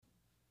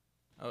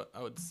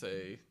I would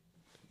say,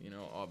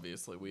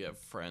 obviously we have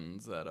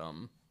friends that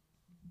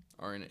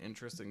are in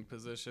interesting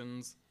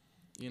positions,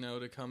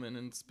 to come in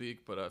and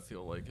speak. But I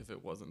feel like if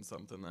it wasn't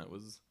something that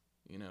was,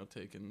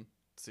 taken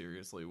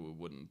seriously, we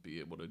wouldn't be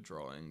able to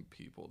draw in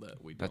people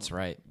that we That's don't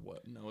right.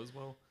 know as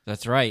well.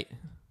 That's right.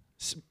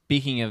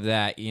 Speaking of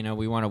that,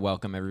 we want to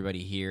welcome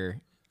everybody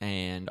here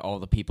and all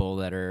the people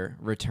that are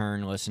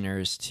return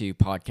listeners to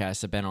podcasts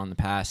that have been on the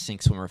past.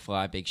 Sink, Swim, or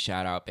Fly, big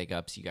shout out, big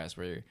ups. You guys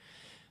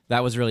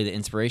that was really the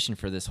inspiration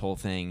for this whole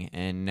thing.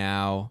 And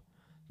now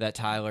that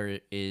Tyler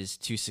is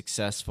too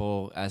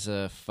successful as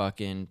a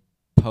fucking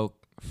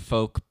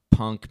folk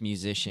punk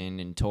musician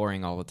and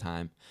touring all the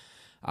time,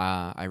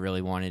 I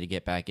really wanted to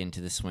get back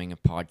into the swing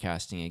of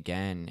podcasting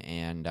again.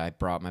 And I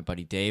brought my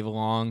buddy Dave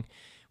along.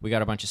 We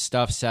got a bunch of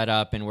stuff set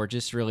up, and we're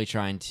just really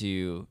trying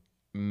to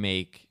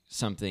make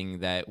something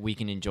that we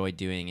can enjoy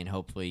doing and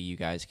hopefully you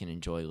guys can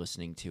enjoy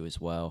listening to as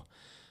well.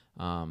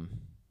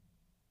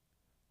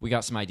 We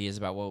got some ideas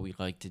about what we'd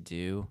like to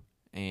do,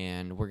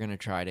 and we're going to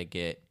try to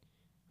get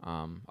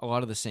a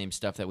lot of the same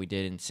stuff that we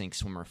did in Sink,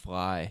 Swim, or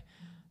Fly,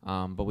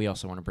 but we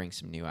also want to bring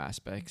some new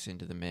aspects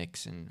into the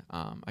mix. And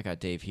I got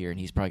Dave here, and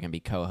he's probably going to be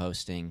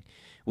co-hosting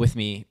with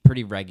me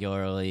pretty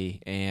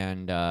regularly.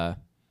 And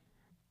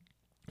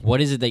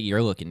what is it that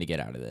you're looking to get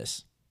out of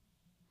this?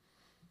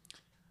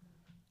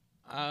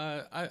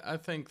 I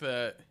think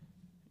that,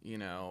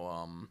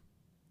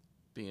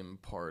 being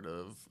part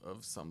of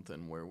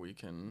something where we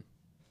can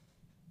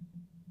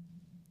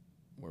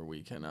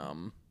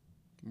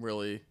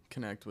really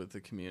connect with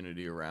the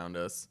community around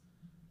us,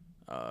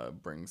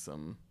 bring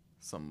some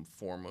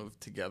form of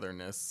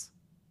togetherness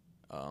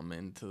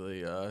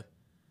into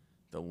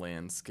the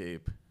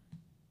landscape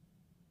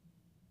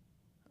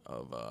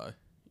of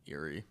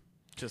Erie.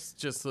 Just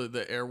so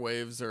the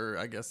airwaves are,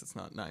 I guess it's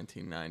not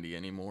 1990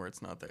 anymore.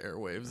 It's not the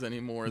airwaves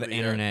anymore. The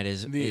internet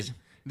is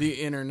the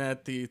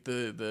internet,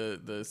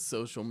 the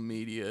social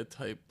media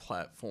type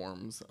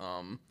platforms.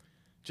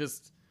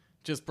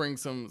 Just bring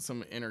some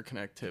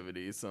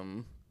interconnectivity,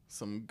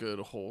 some good,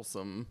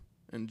 wholesome,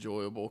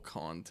 enjoyable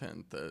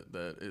content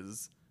that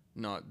is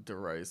not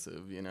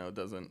derisive.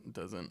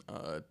 Doesn't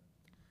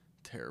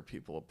tear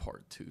people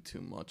apart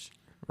too much.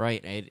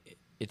 Right.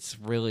 It's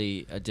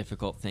really a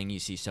difficult thing. You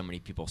see so many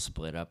people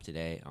split up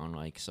today on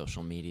like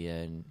social media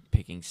and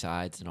picking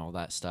sides and all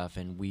that stuff.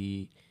 And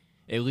we,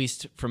 at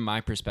least from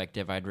my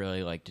perspective, I'd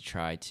really like to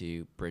try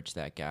to bridge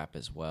that gap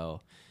as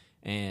well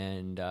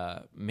and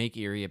make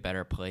Erie a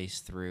better place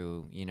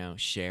through,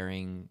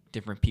 sharing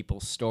different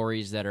people's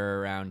stories that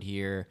are around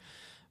here,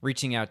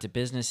 reaching out to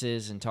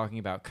businesses and talking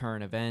about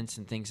current events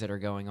and things that are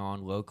going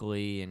on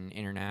locally and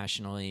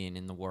internationally and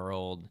in the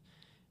world.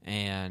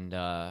 And,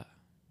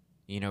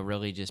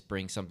 really just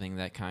bring something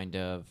that kind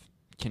of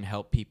can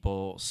help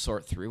people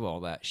sort through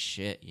all that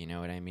shit, you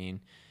know what I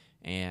mean?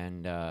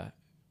 And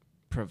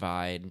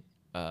provide,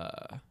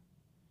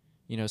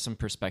 some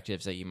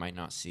perspectives that you might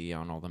not see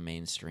on all the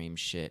mainstream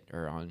shit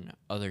or on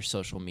other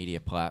social media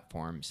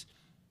platforms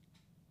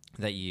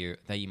that you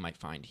might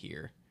find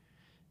here.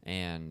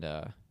 And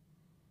I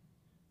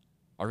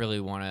really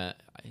want to.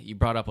 You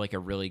brought up like a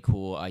really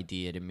cool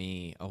idea to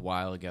me a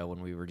while ago when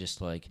we were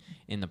just like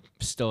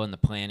still in the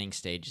planning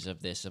stages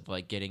of this, of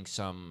like getting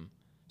some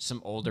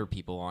older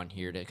people on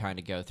here to kind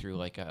of go through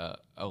like a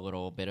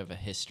little bit of a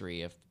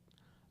history of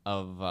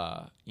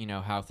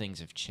how things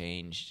have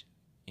changed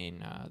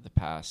in the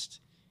past,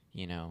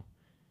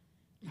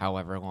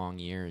 however long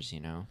years,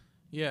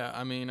 Yeah,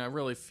 I mean, I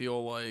really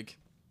feel like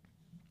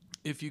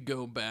if you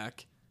go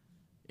back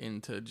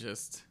into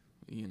just,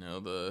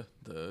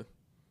 the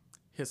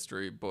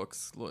history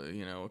books,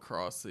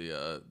 across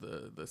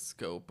the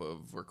scope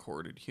of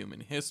recorded human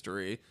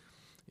history,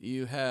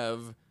 you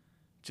have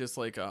just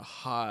like a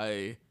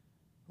high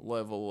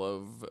level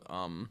of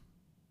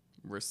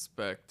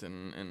respect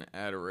and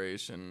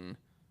adoration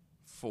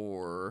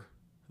for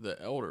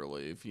the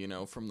elderly,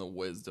 from the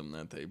wisdom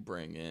that they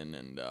bring in.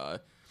 And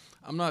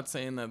I'm not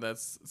saying that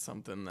that's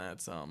something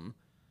that's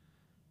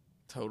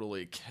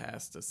totally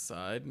cast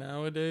aside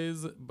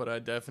nowadays, but I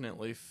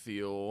definitely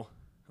feel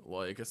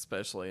like,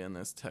 especially in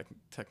this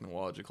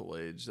technological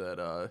age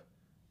that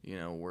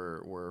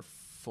we're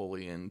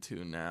fully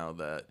into now,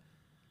 that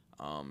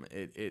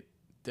it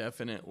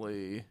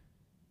definitely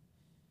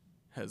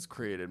has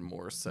created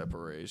more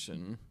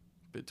separation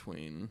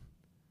between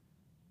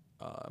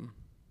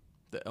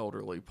the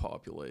elderly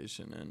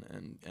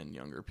population and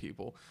younger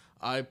people.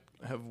 I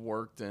have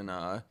worked in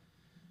an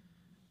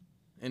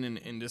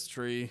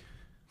industry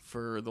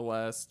for the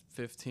last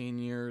 15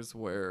 years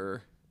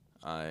where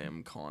I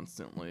am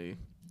constantly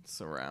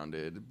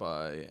surrounded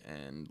by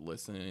and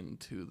listening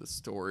to the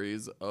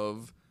stories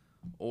of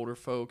older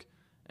folk,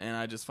 and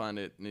I just find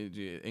it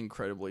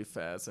incredibly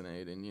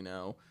fascinating,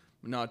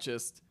 not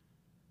just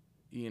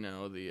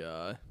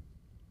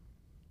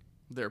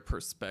their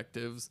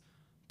perspectives,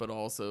 but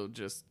also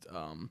just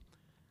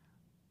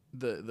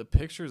the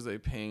pictures they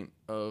paint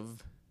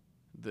of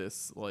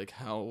this, like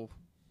how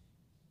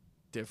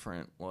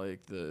different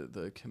like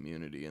the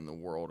community and the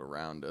world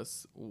around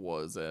us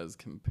was as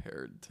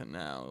compared to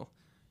now.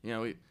 You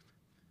know,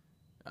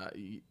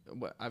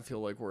 I feel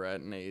like we're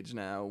at an age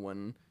now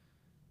when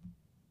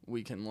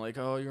we can like,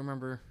 oh, you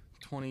remember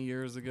 20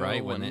 years ago,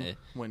 right? When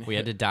we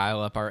had to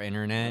dial up our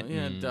internet.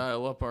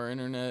 Dial up our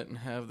internet and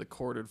have the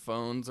corded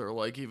phones, or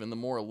like even the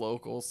more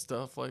local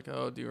stuff. Like,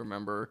 oh, do you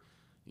remember,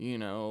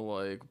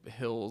 like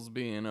Hills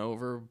being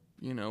over,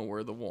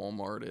 where the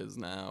Walmart is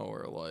now,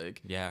 or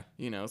like,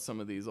 some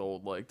of these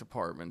old like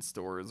department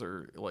stores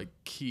or like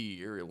key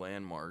area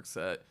landmarks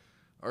that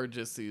are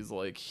just these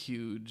like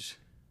huge,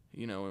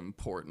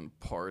 important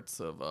parts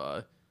of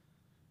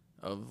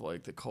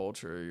like the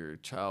culture, your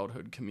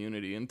childhood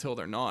community, until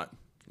they're not,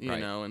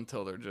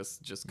 until they're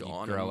just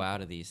gone. You grow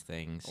out of these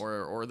things,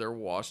 or they're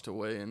washed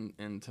away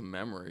into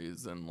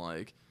memories. And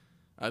like,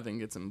 I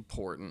think it's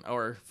important,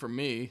 or for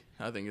me,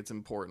 I think it's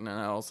important, and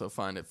I also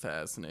find it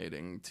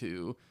fascinating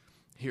to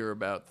hear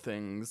about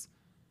things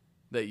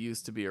that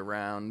used to be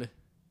around,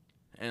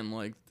 and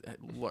like,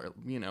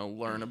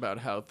 learn about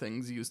how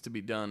things used to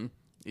be done,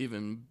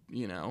 even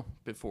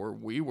before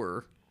we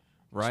were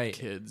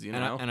kids. And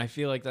I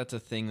feel like that's a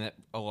thing that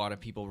a lot of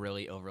people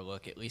really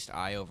overlook. At least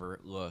I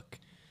overlook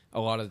a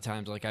lot of the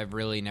times. Like, I've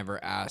really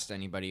never asked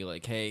anybody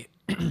like, hey,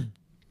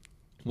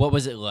 what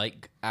was it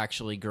like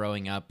actually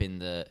growing up in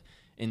the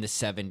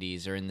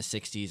 70s or in the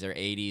 60s or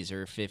 80s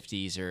or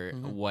 50s or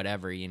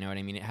whatever, you know what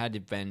I mean? It had to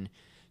have been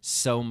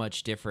so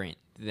much different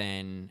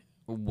than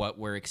what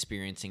we're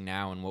experiencing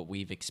now and what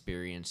we've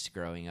experienced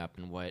growing up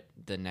and what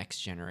the next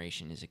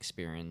generation is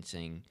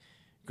experiencing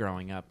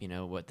growing up,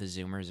 what the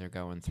Zoomers are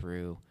going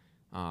through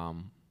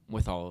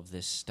with all of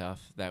this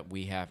stuff that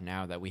we have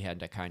now that we had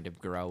to kind of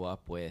grow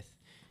up with,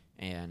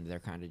 and they're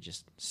kind of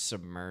just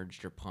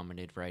submerged or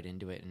plummeted right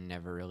into it and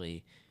never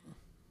really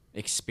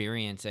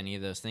experience any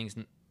of those things,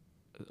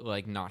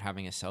 like not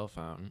having a cell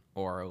phone,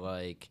 or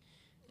like,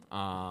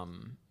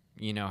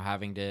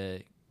 having to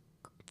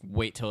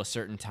wait till a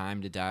certain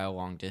time to dial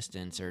long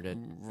distance, or to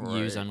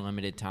use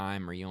unlimited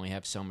time, or you only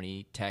have so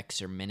many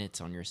texts or minutes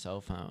on your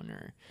cell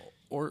phone,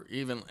 or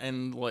even,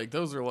 and like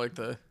those are like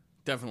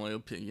definitely,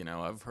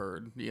 I've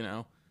heard,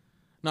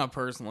 not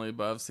personally,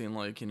 but I've seen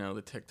like, the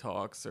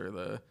TikToks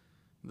or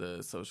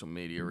the social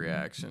media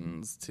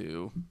reactions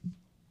to,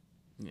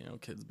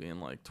 kids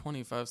being like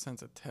 25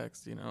 cents a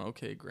text,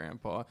 okay,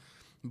 grandpa.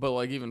 But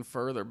like even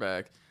further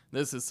back,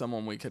 this is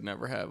someone we could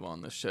never have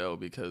on the show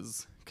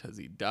because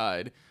he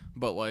died.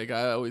 But like,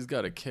 I always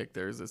got a kick.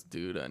 There's this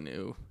dude I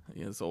knew,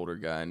 this older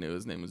guy I knew.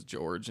 His name was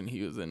George, and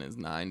he was in his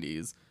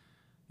 90s,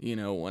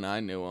 when I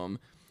knew him.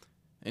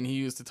 And he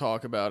used to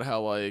talk about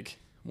how like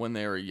when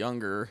they were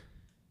younger,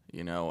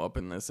 up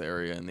in this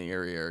area, in the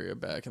area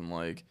back in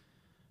like,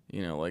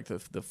 like the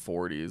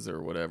 40s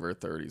or whatever,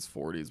 30s,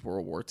 40s,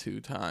 World War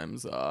II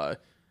times,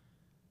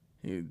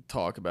 he'd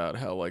talk about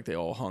how like they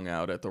all hung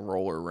out at the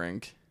roller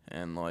rink,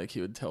 and like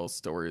he would tell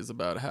stories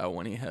about how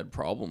when he had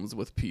problems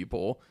with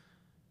people,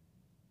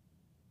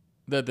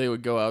 that they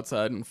would go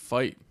outside and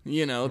fight.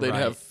 They'd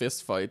have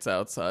fist fights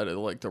outside of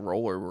like the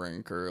roller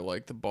rink or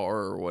like the bar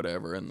or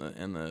whatever, and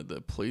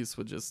the police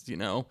would just,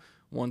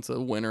 once a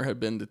winner had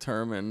been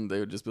determined, they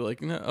would just be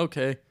like,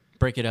 okay,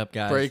 break it up,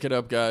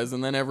 guys.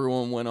 And then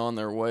everyone went on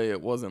their way.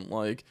 It wasn't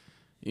like,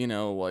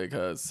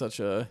 such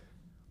a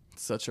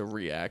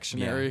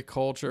reactionary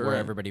culture where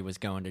everybody was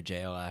going to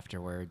jail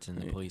afterwards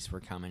and the police were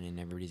coming and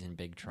everybody's in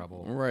big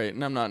trouble. Right.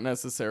 And I'm not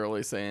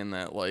necessarily saying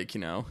that like,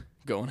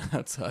 going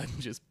outside and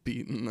just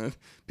beating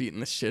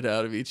the shit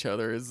out of each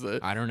other is the...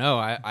 I don't know.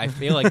 I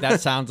feel like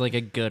that sounds like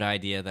a good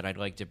idea that I'd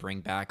like to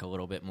bring back a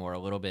little bit more, a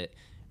little bit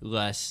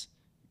less.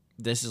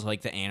 This is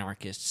like the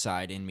anarchist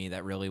side in me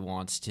that really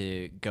wants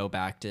to go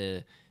back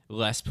to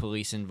less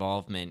police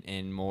involvement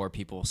and more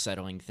people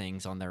settling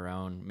things on their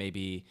own.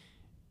 Maybe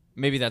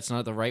that's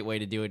not the right way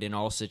to do it in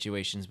all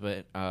situations,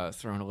 but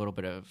throwing a little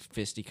bit of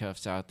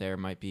fisticuffs out there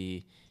might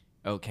be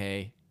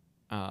okay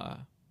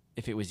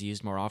if it was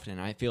used more often.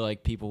 I feel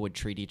like people would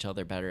treat each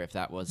other better if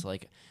that was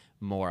like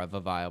more of a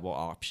viable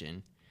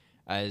option.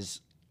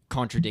 As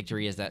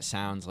contradictory as that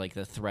sounds, like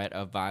the threat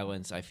of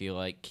violence, I feel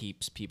like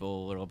keeps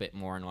people a little bit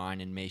more in line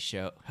and may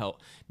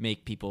help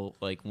make people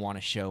like want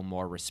to show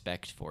more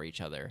respect for each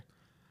other.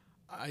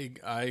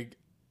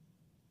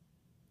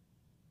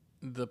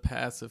 The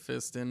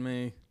pacifist in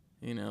me,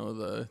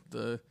 the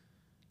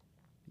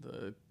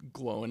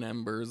glowing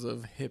embers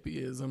of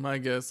hippieism, I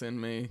guess,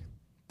 in me,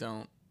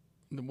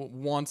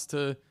 wants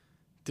to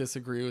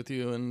disagree with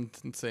you and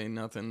say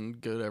nothing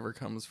good ever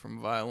comes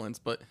from violence.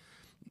 But,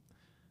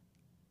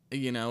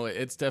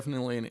 it's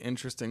definitely an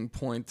interesting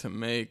point to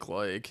make,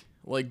 like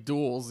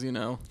duels,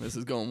 this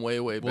is going way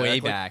back. Way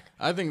back.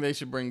 I think they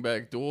should bring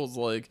back duels.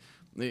 Like,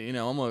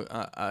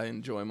 I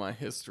enjoy my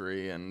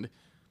history, and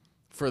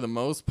for the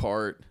most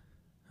part,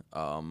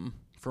 from,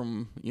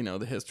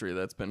 the history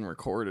that's been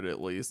recorded,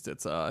 at least,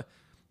 it's,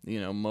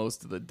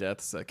 most of the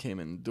deaths that came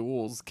in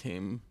duels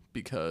came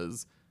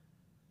because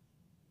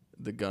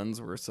the guns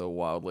were so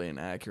wildly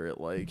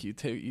inaccurate. Like, you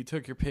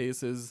took your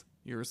paces,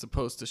 you were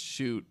supposed to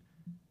shoot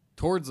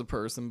towards the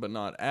person, but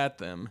not at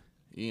them,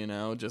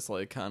 just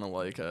like kind of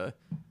like a,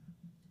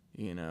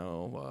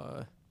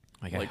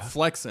 like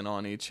flexing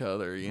on each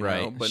other,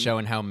 right. but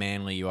showing how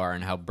manly you are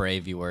and how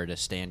brave you were to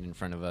stand in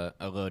front of a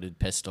loaded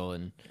pistol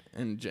and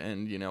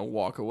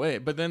walk away.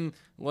 But then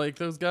like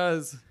those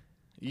guys,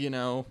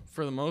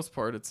 for the most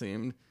part, it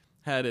seemed,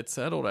 had it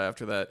settled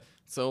after that.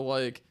 So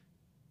like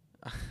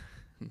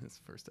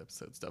this first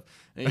episode stuff,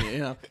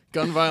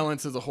 gun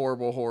violence is a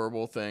horrible,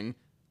 horrible thing.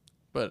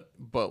 But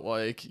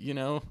like,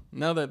 now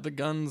that the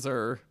guns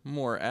are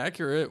more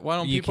accurate, why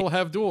don't people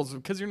have duels?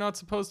 Because you're not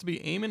supposed to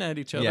be aiming at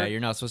each other. Yeah, you're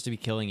not supposed to be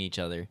killing each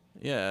other.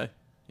 Yeah.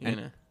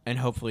 And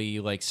hopefully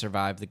you like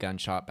survive the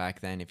gunshot back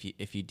then.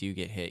 If you do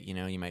get hit,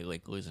 you might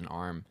like lose an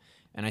arm.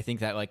 And I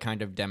think that like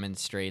kind of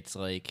demonstrates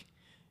like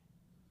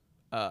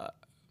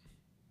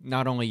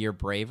not only your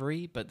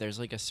bravery, but there's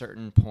like a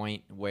certain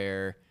point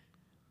where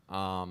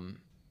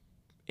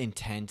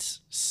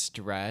intense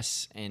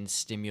stress and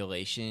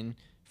stimulation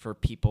for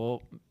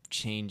people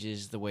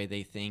changes the way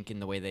they think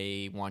and the way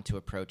they want to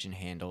approach and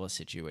handle a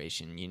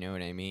situation. You know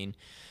what I mean?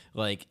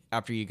 Like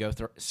after you go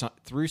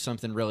through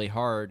something really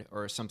hard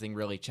or something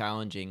really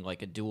challenging,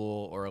 like a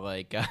duel or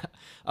like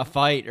a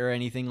fight or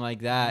anything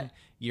like that,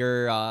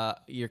 you're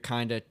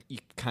kind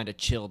of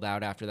chilled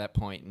out after that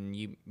point, and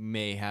you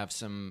may have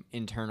some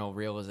internal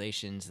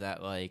realizations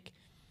that like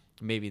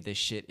maybe this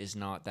shit is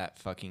not that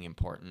fucking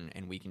important,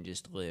 and we can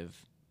just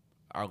live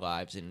our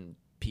lives in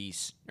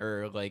peace,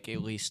 or like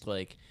at least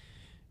like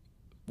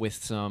with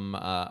some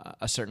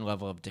a certain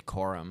level of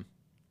decorum.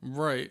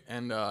 Right.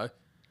 And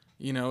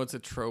it's a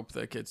trope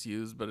that gets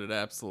used, but it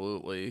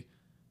absolutely,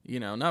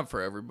 not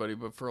for everybody,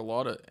 but for a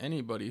lot of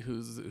anybody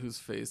who's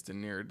faced a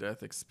near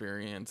death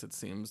experience, it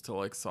seems to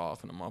like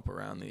soften them up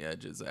around the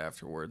edges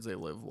afterwards. They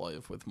live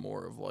life with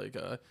more of like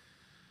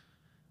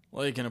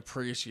an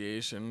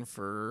appreciation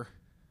for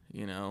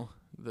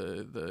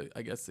the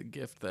I guess the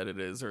gift that it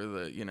is, or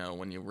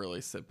when you really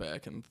sit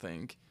back and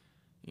think,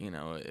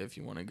 if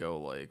you want to go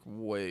like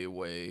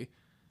way,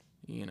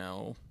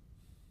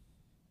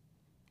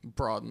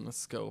 broaden the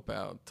scope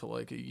out to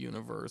like a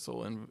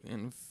universal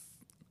and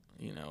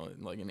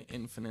like an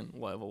infinite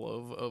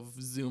level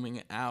of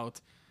zooming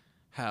out,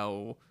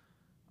 how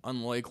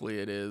unlikely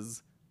it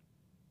is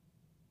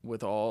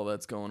with all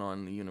that's going on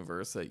in the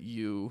universe that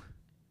you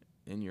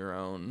in your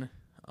own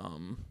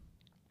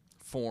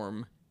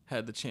form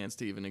had the chance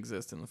to even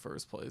exist in the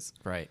first place.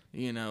 Right.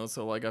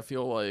 So like I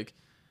feel like,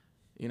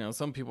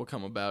 some people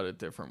come about it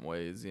different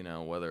ways,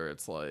 whether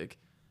it's like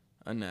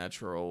a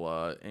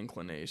natural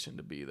inclination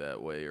to be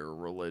that way, or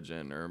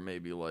religion, or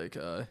maybe like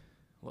a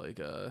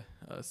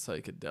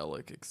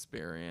psychedelic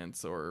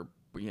experience, or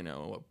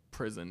a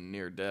prison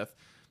near death.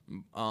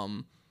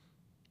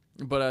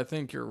 But I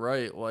think you're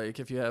right. Like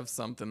if you have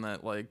something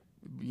that like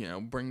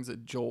brings a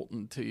jolt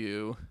into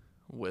you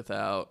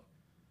without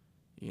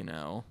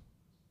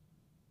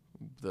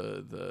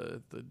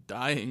the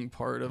dying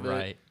part of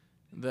right. it,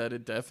 that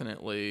it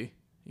definitely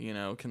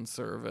can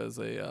serve as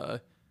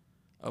a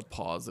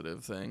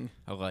positive thing,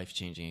 a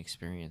life-changing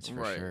experience for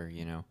right. sure.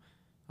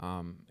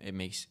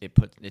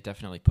 It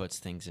definitely puts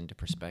things into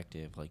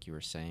perspective, like you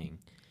were saying.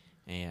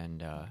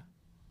 And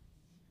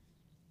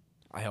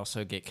I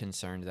also get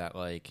concerned that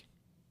like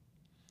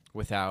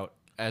without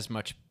as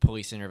much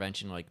police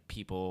intervention, like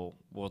people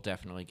will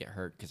definitely get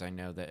hurt, because I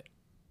know that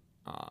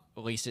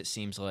at least it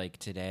seems like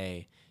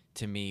today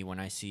to me, when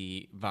I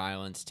see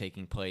violence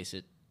taking place,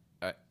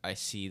 I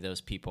see those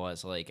people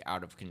as like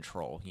out of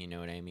control, you know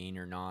what I mean,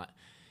 or not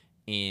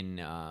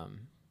in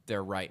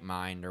their right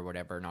mind or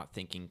whatever, not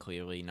thinking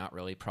clearly, not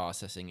really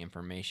processing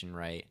information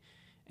right.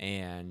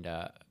 And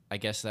I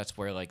guess that's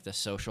where like the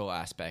social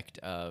aspect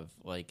of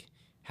like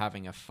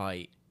having a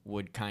fight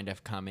would kind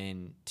of come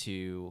in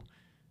to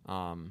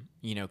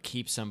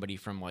keep somebody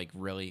from like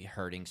really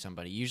hurting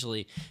somebody.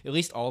 Usually, at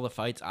least all the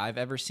fights I've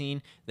ever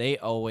seen, they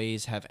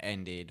always have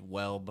ended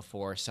well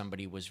before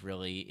somebody was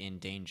really in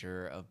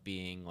danger of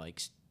being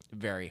like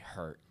very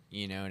hurt.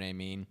 You know what I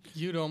mean?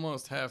 You'd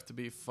almost have to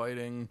be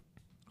fighting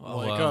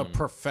like a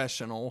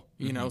professional,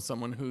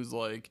 someone who's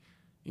like,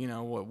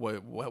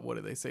 what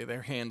do they say?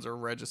 Their hands are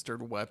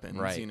registered weapons,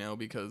 right.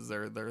 Because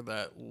they're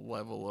that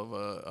level of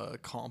a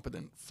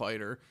competent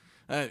fighter.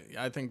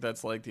 I think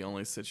that's like the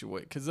only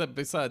situation, because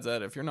besides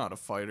that, if you're not a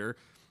fighter,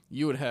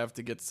 you would have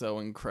to get so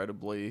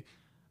incredibly,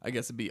 I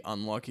guess it'd be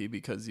unlucky,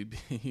 because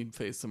you'd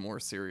face some more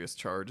serious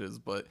charges,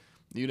 but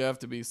you'd have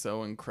to be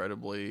so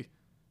incredibly,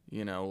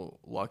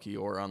 lucky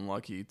or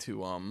unlucky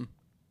to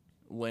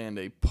land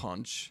a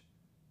punch,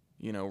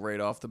 right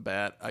off the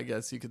bat. I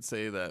guess you could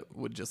say that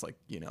would just like,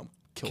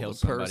 kill the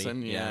somebody.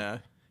 person. Yeah.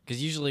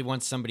 Because usually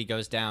once somebody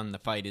goes down, the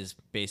fight is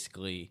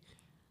basically,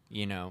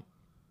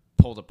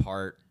 pulled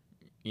apart.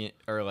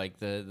 Or like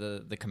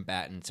the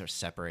combatants are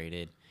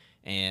separated,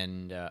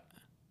 and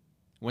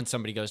when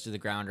somebody goes to the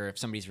ground, or if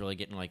somebody's really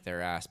getting like their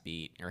ass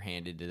beat or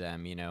handed to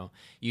them,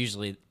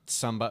 usually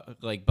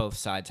like both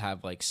sides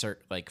have like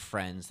like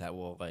friends that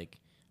will like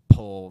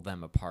pull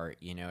them apart,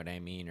 you know what I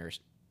mean, or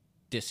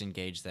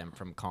disengage them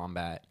from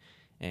combat,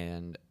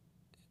 and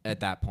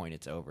at that point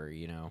it's over.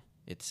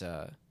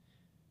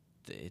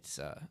 it's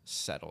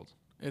settled.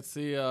 It's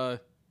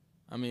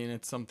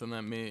it's something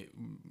that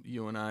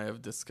you and I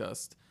have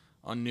discussed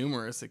on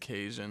numerous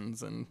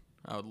occasions, and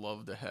I would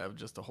love to have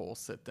just a whole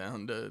sit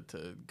down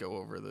to go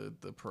over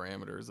the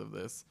parameters of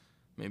this,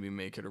 maybe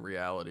make it a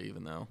reality,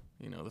 even though,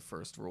 the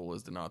first rule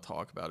is to not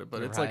talk about it.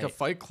 But it's like a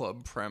Fight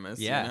Club premise,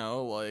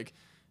 like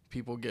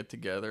people get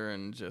together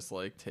and just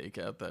like take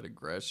out that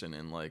aggression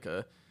in like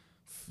a,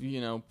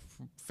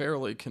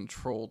 fairly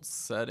controlled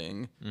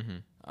setting.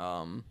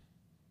 Mm-hmm.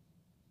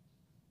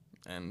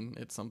 And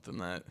it's something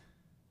that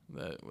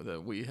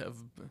we have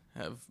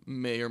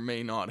may or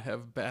may not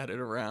have batted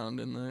around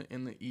in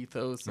the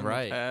ethos in the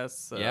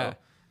past. So. Yeah,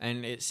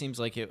 and it seems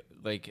like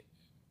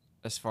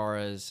as far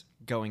as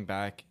going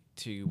back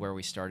to where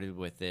we started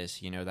with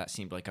this, that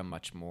seemed like a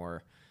much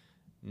more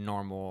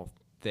normal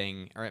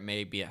thing, or it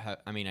may be.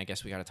 I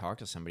guess we got to talk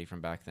to somebody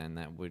from back then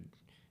that would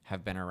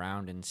have been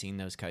around and seen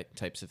those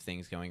types of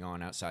things going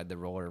on outside the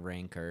roller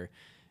rink or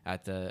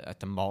at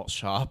the malt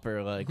shop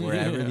or like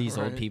wherever these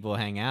old people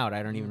hang out.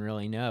 I don't even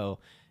really know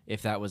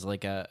if that was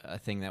like a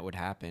thing that would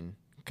happen,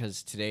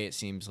 because today it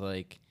seems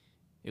like,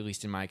 at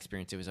least in my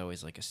experience, it was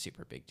always like a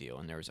super big deal,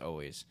 and there was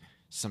always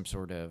some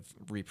sort of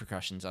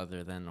repercussions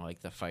other than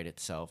like the fight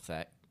itself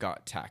that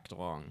got tacked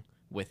along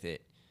with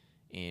it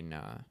in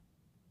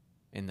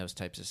those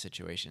types of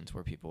situations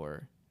where people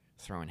were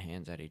throwing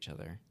hands at each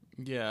other.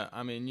 Yeah,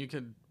 you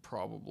could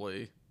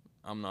probably.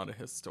 I'm not a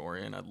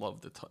historian. I'd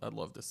love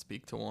to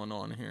speak to one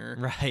on here.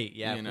 Right.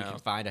 Yeah. If we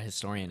could find a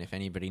historian, if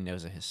anybody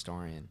knows a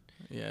historian.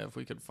 Yeah, if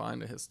we could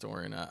find a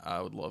historian, I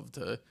would love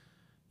to,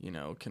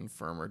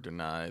 confirm or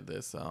deny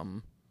this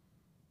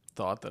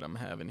thought that I'm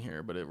having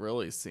here. But it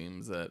really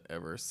seems that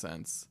ever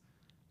since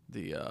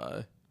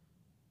the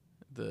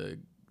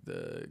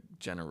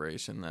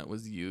generation that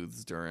was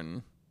youths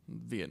during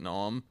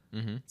Vietnam,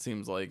 it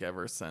seems like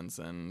ever since,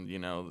 and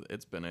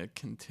it's been a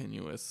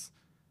continuous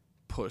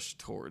push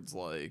towards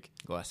like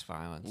less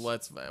violence.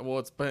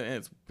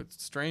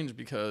 It's strange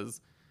because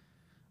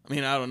I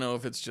don't know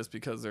if it's just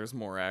because there's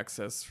more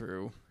access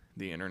through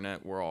the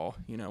internet. We're all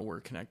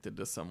we're connected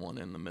to someone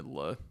in the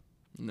middle of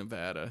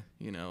Nevada,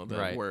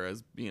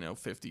 whereas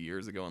 50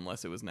 years ago,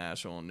 unless it was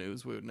national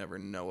news, we would never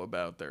know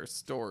about their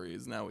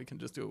stories. Now we can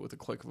just do it with a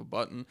click of a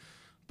button,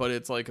 but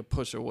it's like a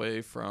push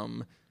away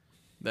from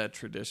that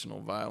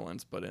traditional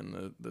violence. But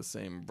in the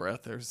same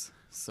breath, there's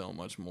so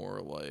much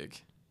more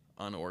like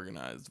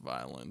unorganized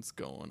violence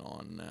going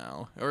on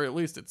now, or at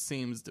least it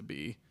seems to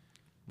be,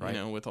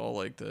 with all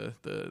like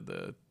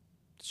the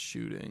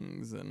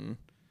shootings and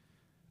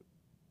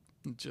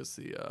just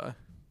the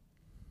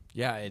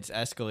it's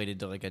escalated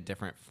to like a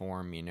different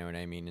form, you know what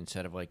I mean?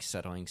 Instead of like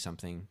settling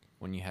something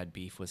when you had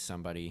beef with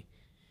somebody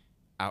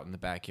out in the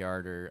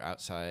backyard or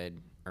outside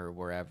or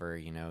wherever,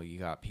 you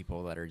got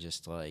people that are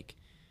just like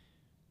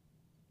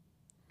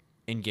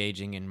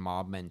engaging in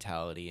mob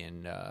mentality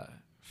and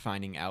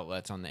finding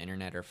outlets on the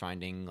internet or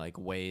finding like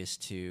ways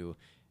to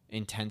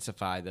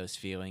intensify those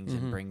feelings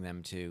and bring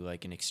them to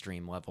like an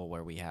extreme level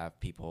where we have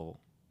people,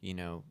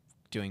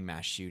 doing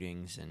mass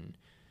shootings and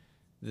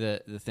the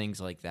things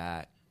like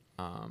that.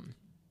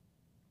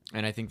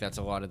 And I think that's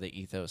a lot of the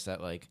ethos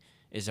that like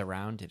is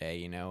around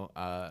today,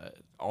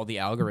 all the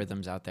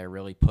algorithms out there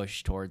really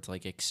push towards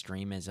like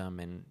extremism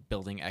and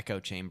building echo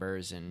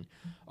chambers and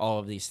all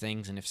of these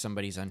things. And if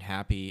somebody's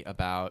unhappy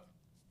about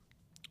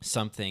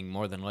something,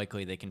 more than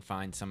likely they can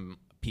find some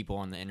people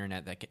on the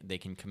internet that they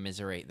can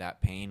commiserate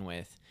that pain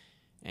with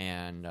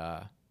and,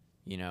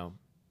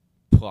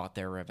 plot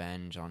their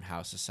revenge on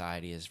how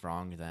society has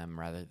wronged them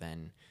rather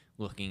than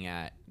looking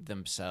at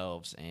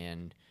themselves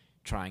and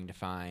trying to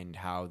find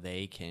how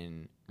they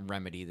can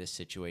remedy this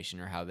situation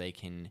or how they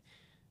can,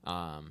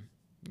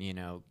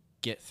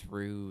 get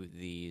through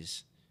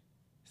these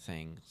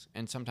things.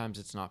 And sometimes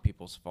it's not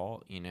people's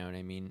fault, you know what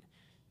I mean?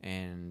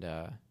 And,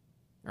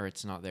 or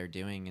it's not their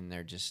doing and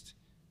they're just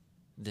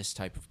this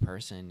type of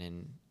person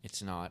and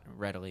it's not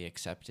readily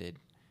accepted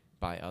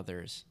by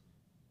others.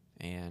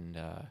 And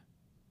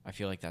I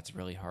feel like that's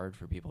really hard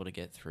for people to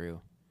get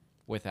through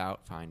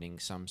without finding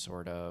some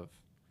sort of,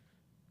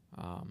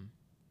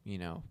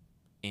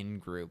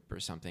 in-group or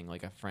something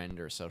like a friend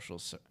or social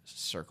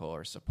circle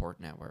or support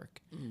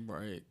network.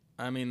 Right.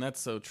 That's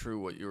so true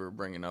what you were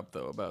bringing up,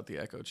 though, about the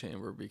echo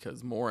chamber,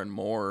 because more and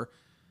more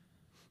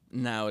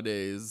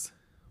nowadays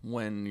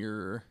when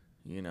you're,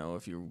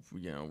 if you,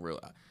 really,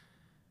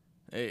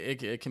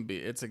 it can be,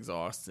 it's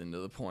exhausting to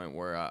the point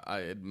where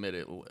I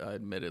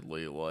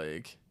admittedly,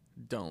 like,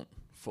 don't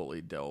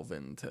fully delve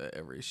into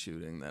every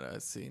shooting that I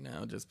see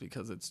now just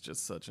because it's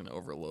just such an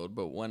overload.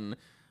 But when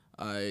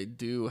I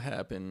do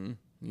happen,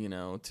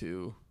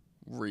 to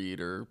read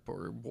or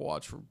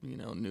watch,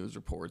 news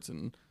reports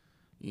and,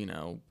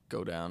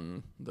 go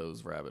down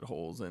those rabbit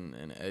holes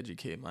and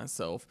educate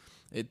myself,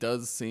 it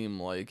does seem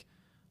like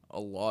a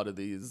lot of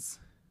these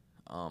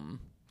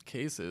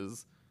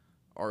cases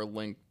are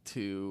linked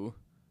to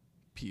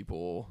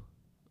people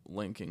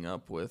linking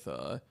up with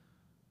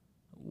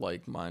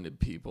like-minded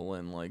people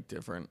in like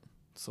different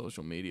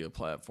social media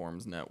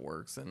platforms,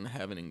 networks, and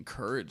have an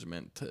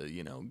encouragement to,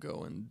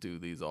 go and do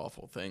these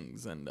awful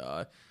things. And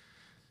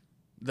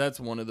that's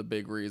one of the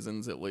big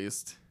reasons, at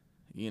least,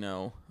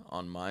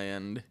 on my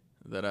end,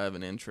 that I have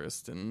an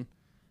interest in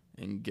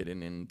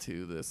getting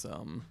into this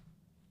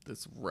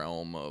this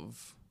realm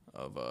of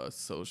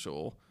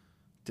social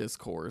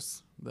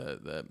discourse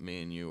that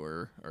me and you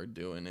are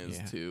doing, is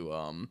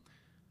to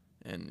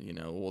and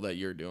that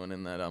you're doing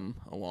and that I'm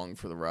along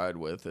for the ride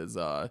with, is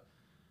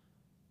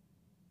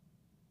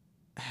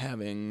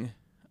having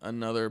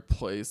another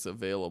place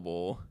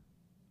available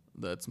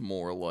that's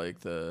more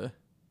like the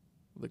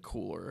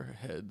cooler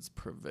heads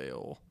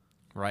prevail.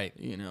 Right.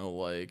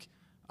 Like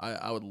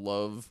I would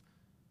love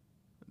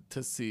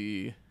to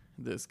see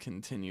this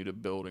continue to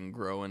build and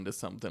grow into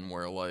something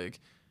where, like,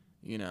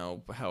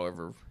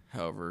 however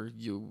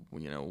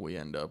we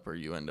end up, or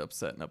you end up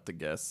setting up the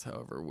guests,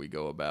 however we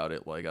go about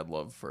it, like, I'd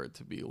love for it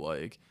to be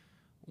like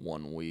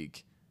 1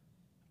 week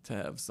to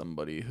have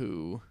somebody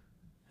who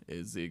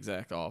is the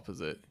exact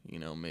opposite,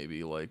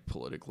 maybe like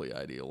politically,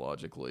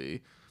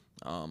 ideologically,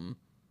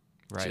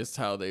 right. just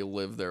how they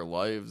live their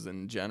lives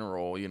in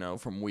general,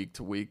 from week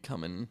to week,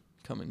 coming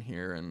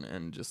here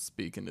and just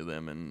speaking to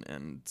them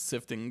and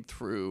sifting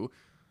through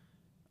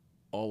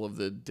all of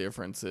the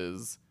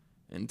differences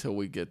until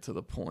we get to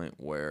the point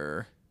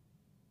where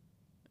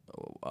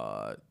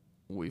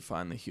we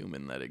find the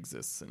human that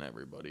exists in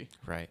everybody.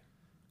 Right.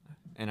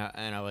 And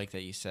I like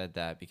that you said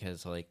that,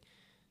 because, like,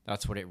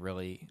 that's what it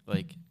really,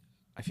 like,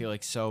 I feel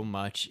like so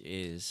much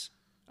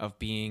of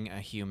being a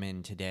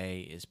human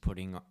today is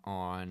putting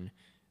on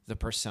the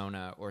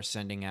persona or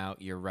sending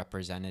out your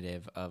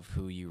representative of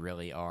who you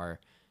really are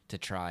to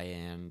try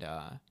and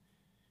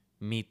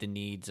meet the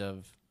needs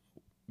of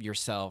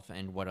yourself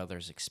and what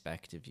others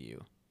expect of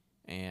you.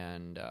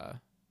 And I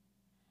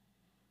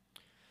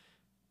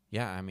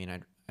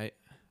mean, I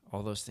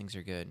all those things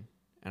are good,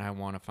 and I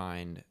want to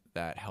find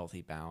that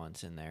healthy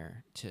balance in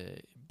there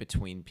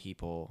between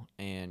people.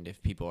 And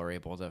if people are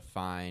able to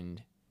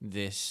find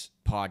this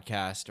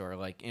podcast or,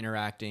 like,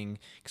 interacting,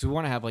 because we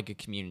want to have, like, a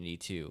community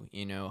too,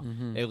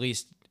 at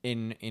least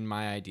in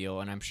my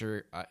ideal. And I'm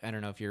sure, I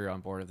don't know if you're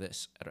on board with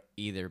this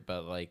either,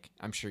 but, like,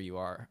 I'm sure you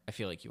are. I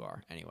feel like you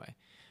are anyway.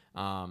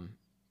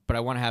 But I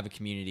want to have a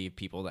community of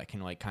people that can,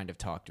 like, kind of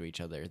talk to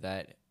each other,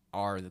 that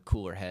are the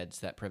cooler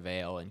heads that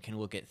prevail and can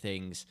look at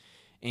things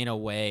in a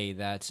way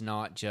that's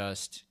not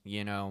just,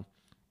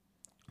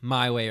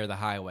 my way or the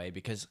highway.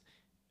 Because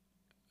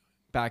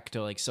back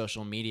to, like,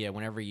 social media,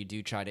 whenever you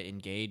do try to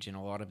engage in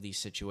a lot of these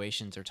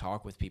situations or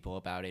talk with people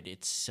about it,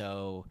 it's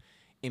so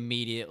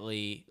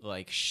immediately,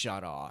 like,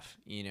 shut off.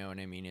 You know what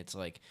I mean? It's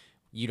like,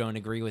 you don't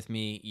agree with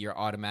me, you're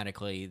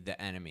automatically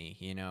the enemy,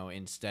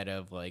 instead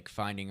of, like,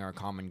 finding our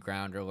common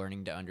ground or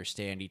learning to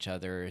understand each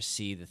other or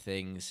see the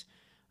things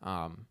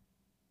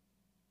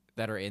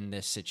that are in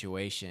this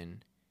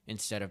situation,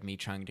 instead of me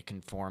trying to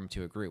conform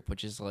to a group,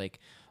 which is, like,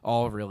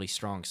 all really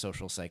strong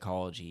social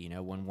psychology.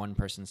 When one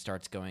person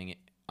starts going,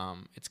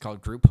 it's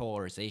called group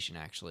polarization,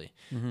 actually.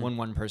 Mm-hmm. When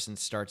one person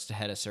starts to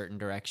head a certain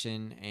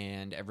direction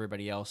and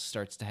everybody else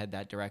starts to head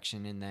that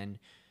direction, and then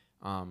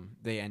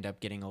they end up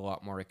getting a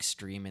lot more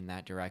extreme in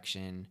that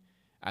direction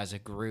as a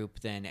group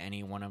than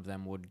any one of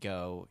them would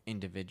go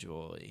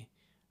individually.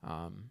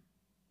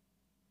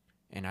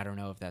 And I don't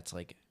know if that's,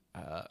 like,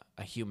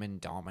 a human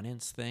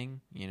dominance thing,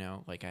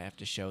 like, I have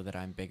to show that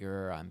I'm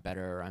bigger, or I'm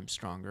better, or I'm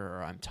stronger,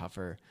 or I'm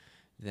tougher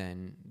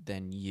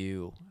than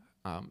you.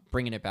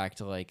 Bringing it back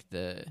to, like,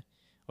 the,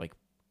 like,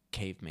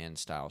 caveman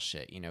style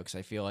shit, because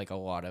I feel like a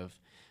lot of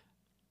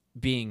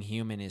being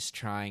human is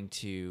trying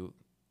to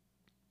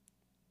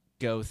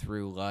go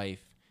through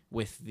life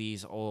with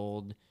these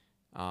old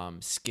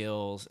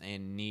skills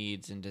and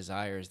needs and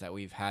desires that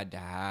we've had to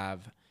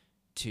have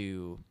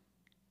to,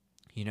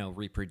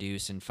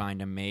 reproduce and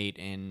find a mate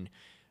and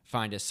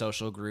find a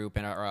social group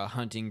or a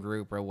hunting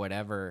group or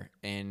whatever,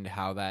 and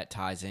how that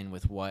ties in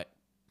with what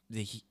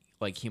the,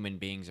 like, human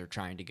beings are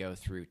trying to go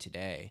through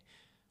today,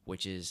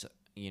 which is,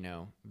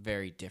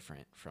 very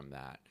different from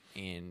that.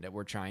 And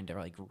we're trying to,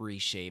 like,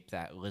 reshape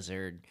that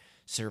lizard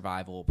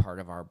survival part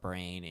of our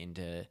brain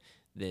into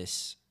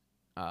this,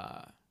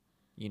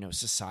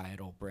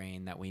 societal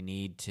brain that we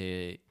need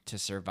to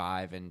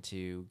survive and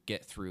to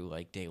get through,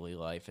 like, daily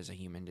life as a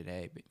human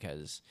today,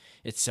 because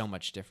it's so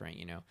much different.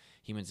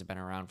 Humans have been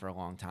around for a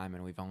long time,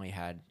 and we've only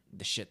had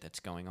the shit that's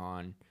going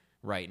on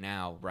right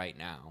now.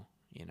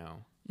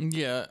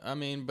 Yeah, I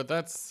mean, but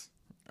that's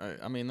a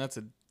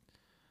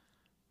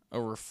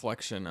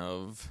reflection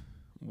of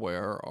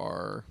where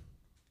our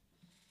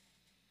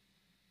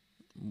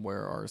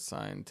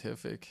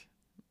scientific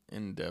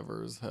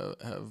endeavors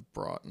have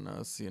brought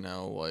us,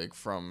 like,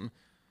 from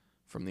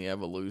the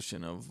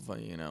evolution of,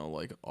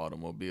 like,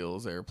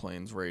 automobiles,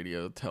 airplanes,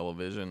 radio,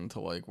 television,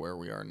 to, like, where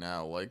we are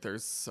now. Like,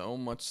 there's so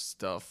much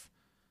stuff,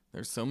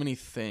 there's so many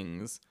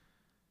things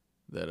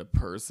that a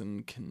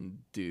person can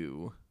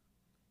do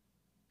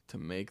to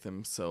make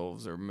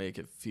themselves or make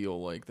it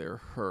feel like they're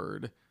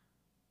heard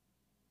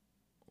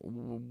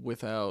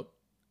without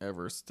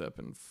ever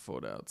stepping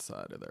foot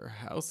outside of their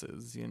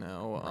houses,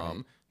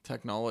 Right.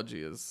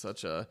 Technology is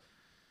such a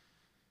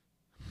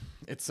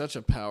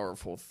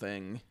powerful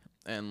thing,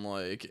 and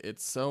like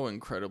it's so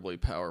incredibly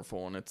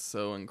powerful, and it's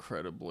so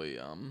incredibly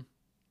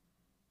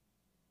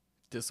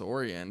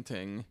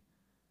disorienting,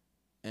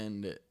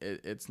 and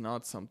it's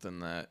not something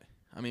that,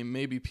 I mean,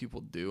 maybe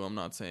people do. I'm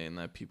not saying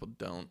that people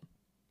don't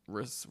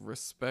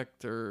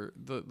respect or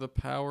the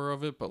power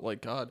of it, but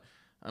like, God,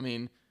 I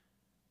mean,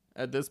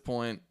 at this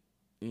point,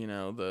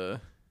 the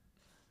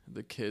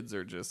kids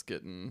are just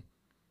getting,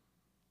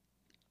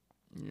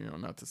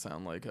 not to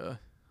sound like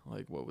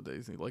what would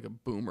they say, like a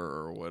boomer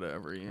or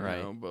whatever,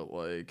 Right. but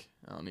like,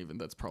 I don't even,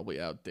 that's probably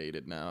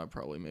outdated now. I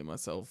probably made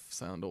myself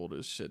sound old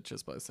as shit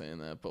just by saying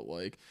that,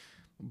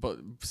 but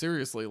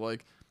seriously,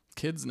 like,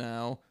 kids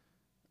now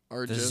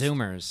are The just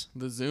Zoomers.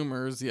 the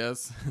Zoomers,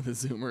 yes, the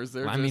Zoomers.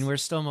 I mean, we're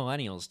still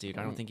millennials, dude.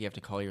 I don't think you have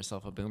to call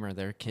yourself a boomer.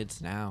 There are kids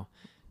now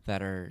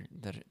that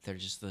they're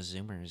just the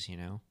Zoomers,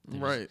 They're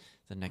right.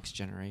 the next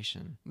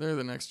generation. They're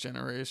the next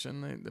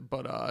generation.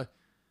 But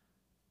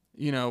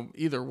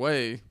either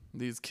way,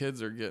 these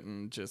kids are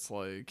getting just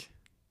like,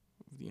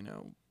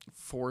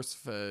 force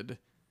fed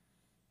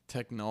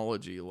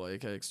technology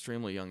like at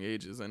extremely young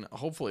ages, and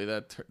hopefully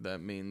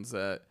that means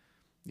that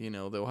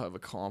they'll have a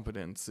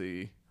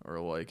competency, or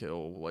like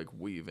it'll like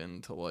weave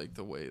into like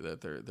the way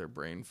that their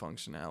brain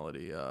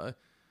functionality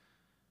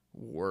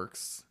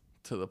works,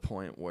 to the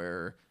point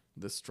where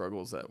the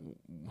struggles that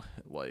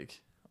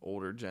like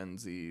older Gen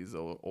Zs,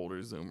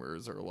 older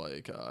Zoomers, or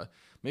like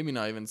maybe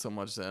not even so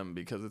much them,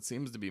 because it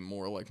seems to be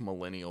more like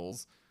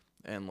millennials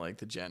and like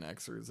the Gen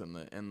Xers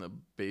and the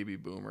baby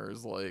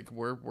boomers. Like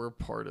we're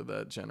part of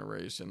that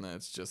generation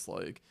that's just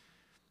like,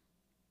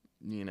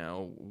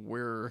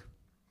 we're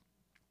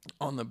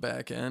on the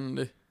back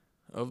end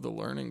of the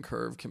learning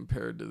curve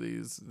compared to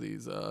these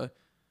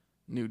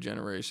new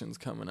generations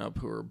coming up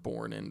who are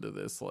born into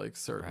this like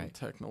certain Right.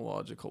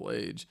 technological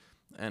age.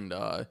 And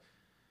I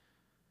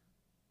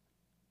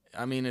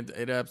mean,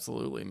 it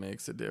absolutely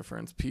makes a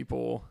difference.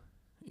 People,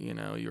 you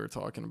were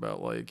talking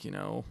about like,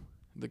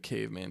 the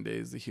caveman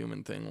days, the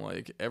human thing,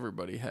 like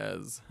everybody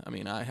has. I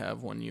mean, I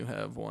have one, you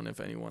have one. If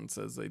anyone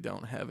says they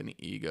don't have an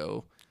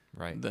ego,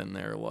 Right. then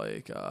they're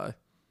like,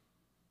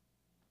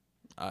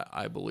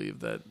 I believe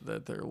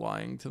that they're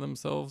lying to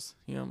themselves.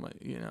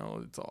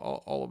 It's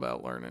all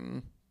about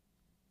learning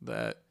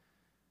that,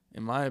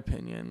 in my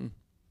opinion,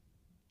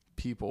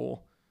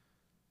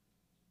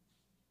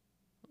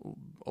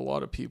 a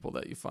lot of people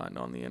that you find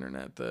on the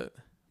internet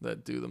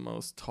that do the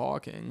most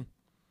talking,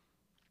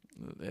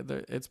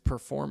 it's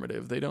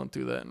performative. They don't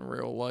do that in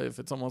real life.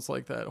 It's almost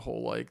like that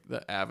whole like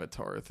the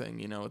Avatar thing.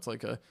 It's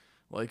like a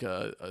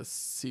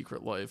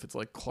secret life. It's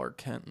like Clark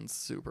Kent and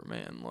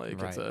Superman.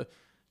 Like, Right. It's a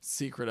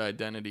secret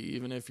identity.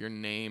 Even if your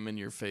name and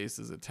your face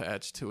is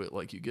attached to it,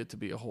 like, you get to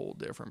be a whole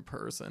different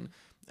person,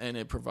 and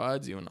it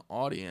provides you an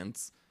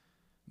audience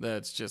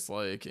that's just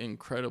like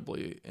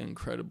incredibly,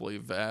 incredibly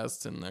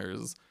vast. And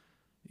there's,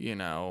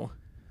 I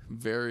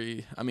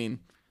mean,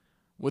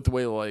 with the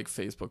way like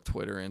Facebook,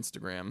 Twitter,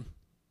 Instagram,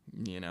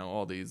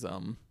 all these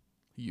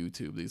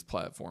YouTube, these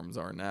platforms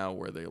are now,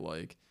 where they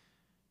like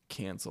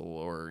cancel,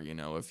 or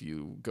if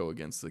you go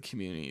against the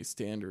community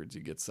standards,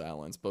 you get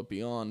silenced. But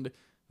beyond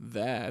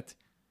that,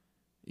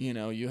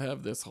 you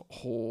have this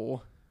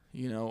whole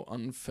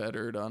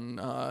unfettered,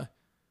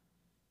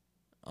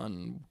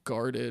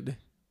 unguarded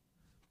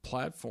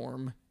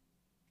platform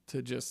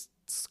to just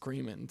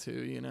scream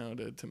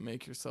into, to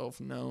make yourself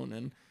known.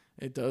 And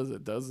it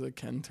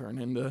can turn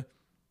into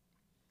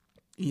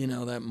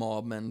that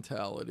mob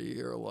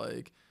mentality, or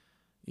like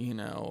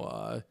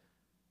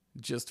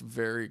just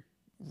very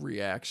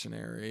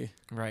reactionary.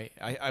 Right.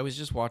 I was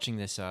just watching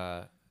this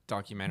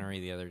documentary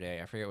the other day.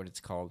 I forget what it's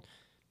called.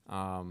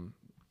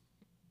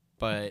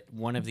 But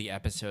one of the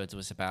episodes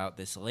was about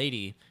this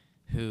lady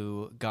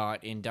who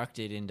got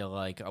inducted into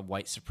like a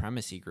white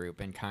supremacy group,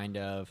 and kind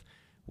of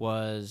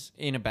was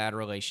in a bad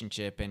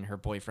relationship, and her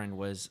boyfriend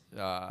was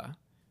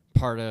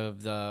part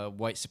of the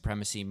white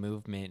supremacy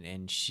movement,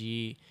 and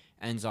she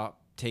ends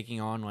up taking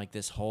on like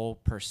this whole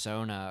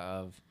persona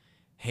of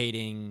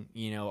hating,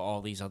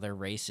 all these other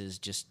races,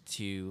 just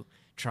to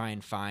try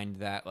and find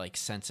that like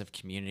sense of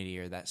community,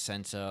 or that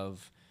sense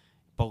of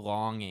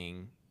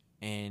belonging,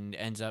 and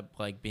ends up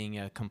like being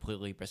a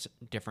completely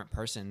different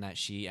person that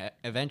she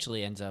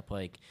eventually ends up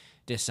like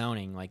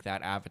disowning, like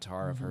that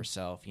avatar of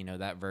herself,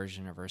 that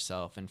version of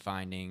herself, and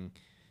finding,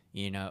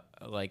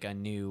 like a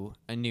new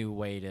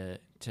way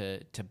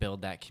to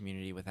build that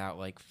community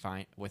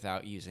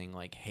without using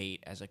like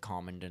hate as a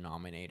common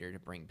denominator to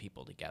bring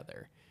people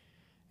together.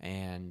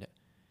 And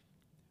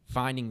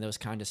finding those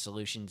kind of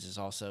solutions is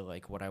also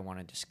like what I want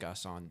to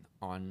discuss on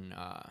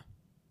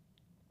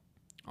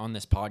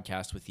this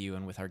podcast with you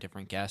and with our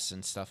different guests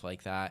and stuff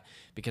like that,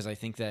 because I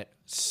think that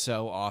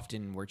so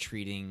often we're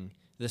treating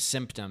the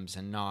symptoms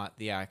and not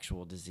the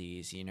actual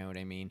disease. You know what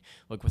I mean?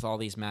 Like with all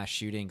these mass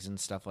shootings and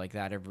stuff like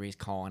that, everybody's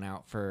calling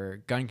out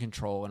for gun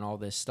control and all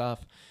this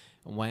stuff.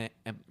 When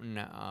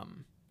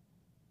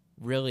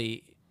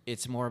really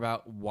it's more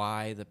about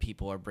why the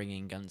people are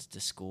bringing guns to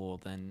school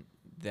than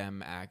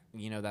them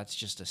that's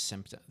just a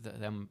symptom.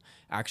 Them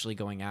actually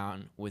going out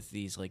with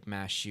these like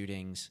mass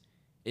shootings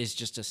is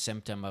just a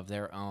symptom of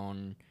their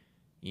own,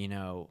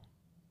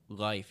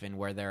 life and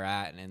where they're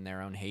at and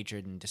their own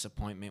hatred and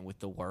disappointment with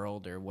the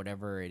world or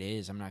whatever it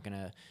is. I'm not going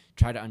to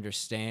try to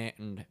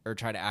understand or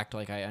try to act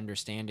like I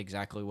understand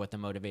exactly what the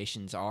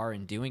motivations are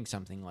in doing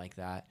something like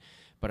that.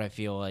 But I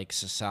feel like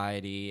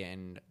society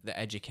and the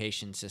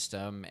education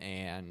system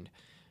and,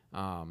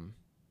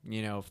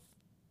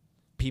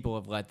 people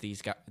have let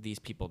these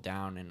people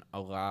down and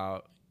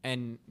I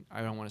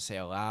don't want to say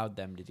allowed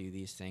them to do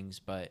these things,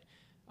 but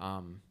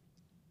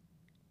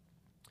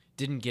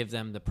didn't give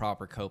them the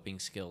proper coping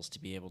skills to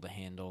be able to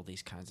handle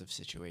these kinds of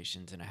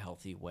situations in a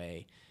healthy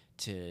way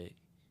to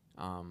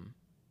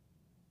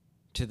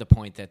the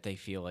point that they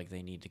feel like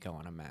they need to go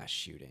on a mass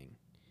shooting.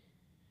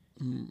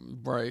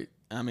 Right.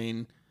 I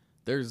mean,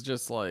 there's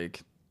just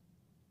like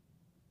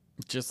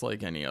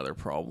any other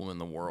problem in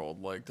the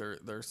world. Like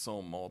they're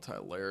so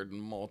multi-layered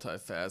and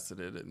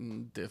multifaceted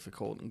and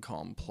difficult and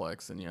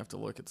complex, and you have to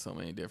look at so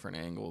many different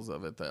angles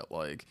of it that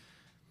like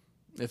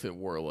if it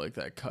were like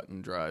that cut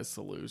and dry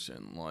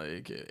solution,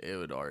 like it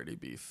would already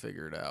be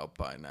figured out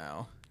by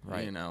now.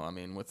 Right. I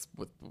mean, with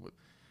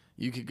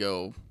you could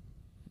go,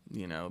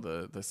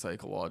 the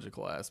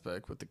psychological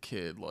aspect with the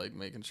kid, like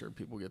making sure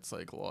people get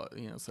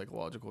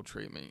psychological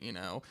treatment,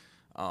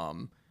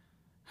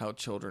 how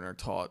children are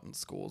taught in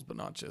schools, but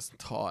not just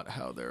taught,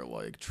 how they're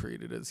like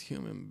treated as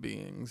human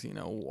beings,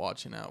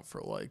 watching out for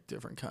like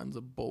different kinds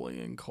of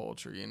bullying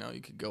culture. You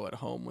could go at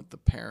home with the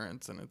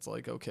parents and it's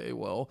like, okay,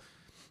 well,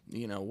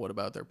 what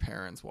about their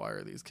parents? Why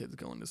are these kids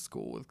going to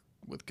school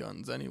with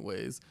guns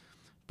anyways?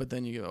 But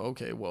then you go,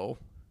 okay, well,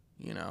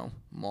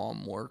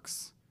 mom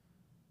works,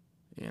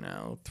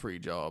 3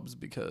 jobs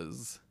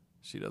because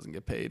she doesn't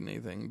get paid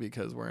anything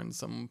because we're in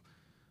some,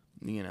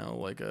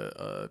 like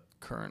a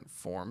current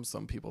form.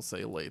 Some people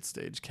say late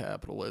stage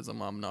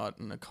capitalism. I'm not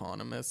an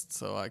economist,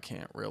 so I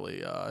can't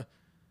really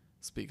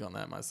speak on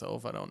that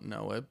myself. I don't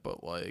know it,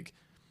 but like,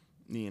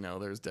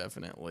 there's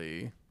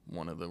definitely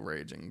one of the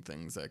raging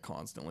things that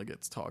constantly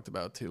gets talked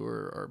about too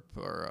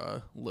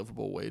are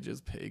livable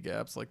wages, pay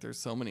gaps. Like there's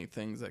so many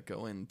things that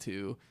go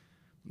into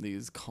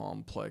these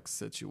complex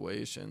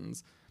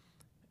situations,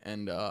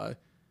 and there's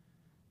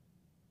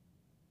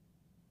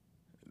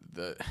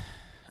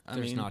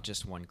not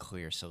just one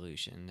clear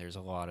solution. There's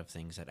a lot of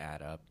things that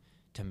add up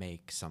to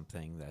make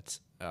something that's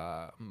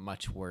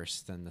much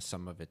worse than the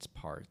sum of its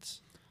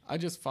parts. I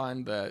just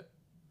find that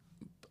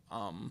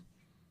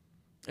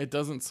it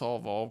doesn't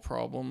solve all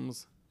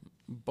problems,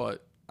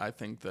 but I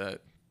think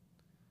that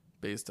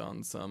based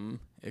on some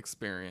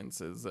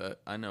experiences that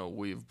I know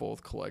we've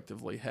both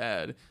collectively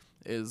had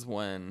is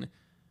when,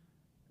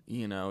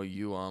 you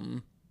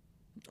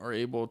are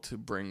able to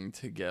bring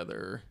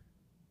together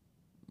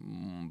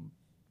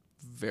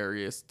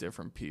various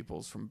different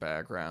peoples from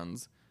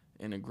backgrounds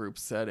in a group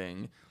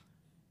setting,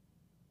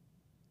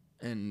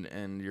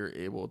 and you're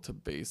able to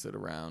base it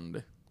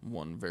around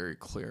one very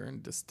clear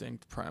and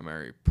distinct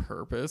primary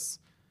purpose.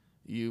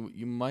 You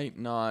might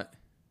not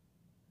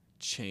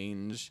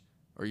change,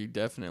 or you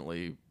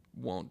definitely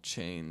won't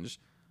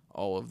change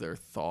all of their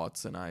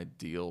thoughts and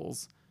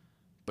ideals,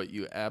 but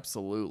you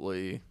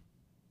absolutely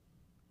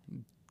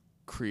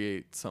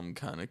create some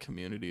kind of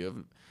community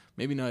of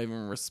maybe not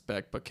even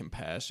respect but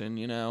compassion,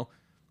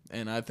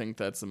 and I think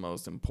that's the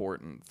most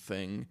important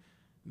thing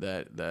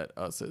that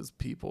us as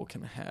people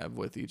can have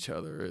with each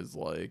other is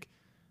like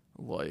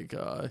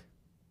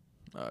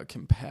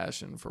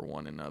compassion for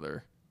one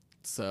another.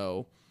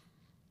 So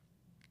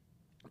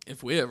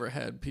if we ever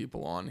had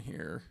people on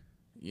here,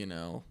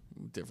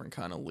 different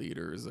kind of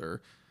leaders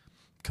or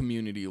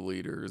community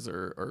leaders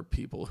or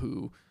people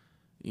who,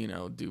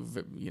 do,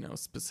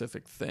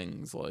 specific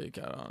things, like,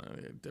 I don't know,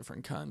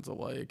 different kinds of,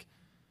 like,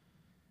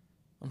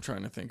 I'm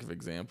trying to think of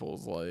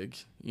examples,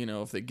 like,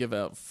 if they give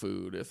out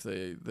food, if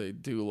they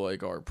do,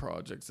 like, art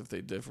projects, if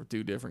they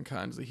do different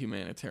kinds of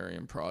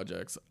humanitarian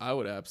projects, I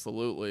would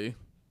absolutely,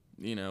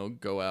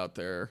 go out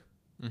there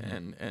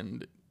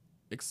and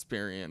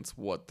experience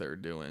what they're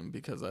doing,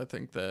 because I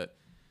think that,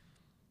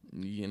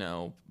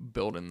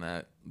 building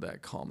that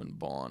common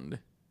bond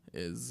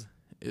is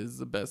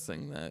the best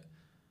thing that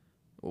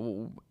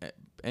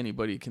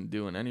anybody can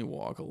do in any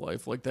walk of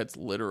life. Like, that's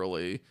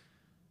literally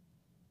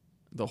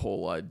the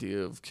whole idea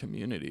of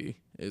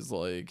community, is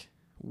like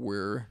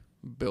we're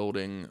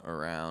building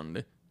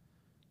around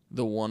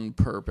the one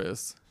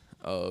purpose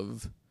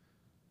of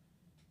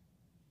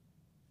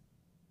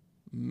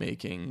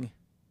making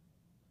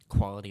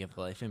quality of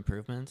life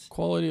improvements.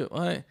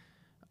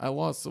 I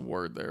lost the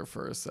word there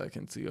for a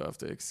second, so you have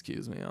to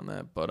excuse me on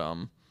that. But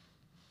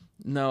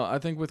no, I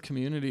think with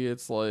community,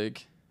 it's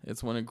like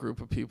it's when a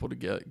group of people to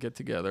get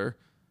together,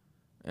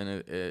 and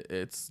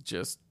it's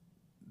just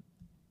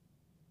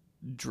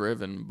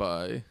driven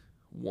by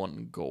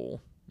one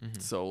goal. Mm-hmm.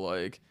 So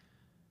like,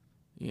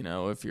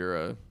 if you're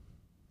a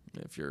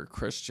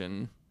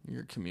Christian,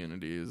 your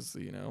community is,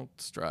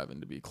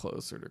 striving to be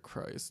closer to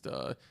Christ.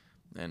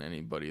 And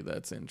anybody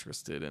that's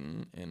interested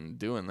in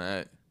doing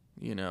that,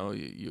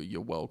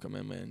 you welcome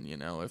him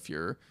in.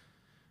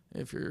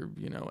 If you're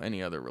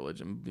any other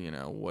religion,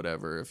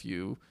 whatever. If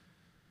you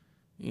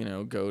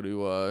go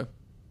to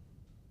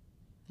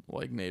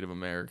like Native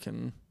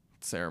American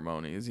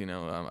ceremonies,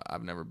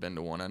 I've never been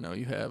to one. I know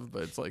you have,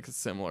 but it's like a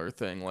similar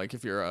thing. Like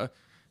if you're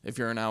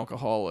an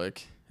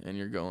alcoholic and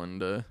you're going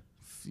to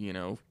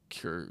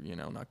cure,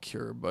 not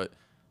cure, but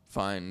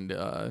find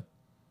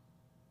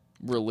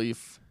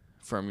relief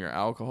from your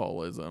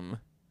alcoholism,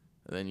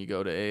 then you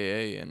go to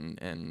AA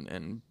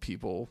and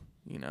people,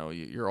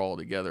 you're all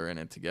together in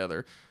it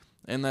together.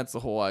 And that's the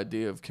whole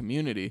idea of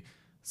community.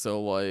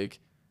 So like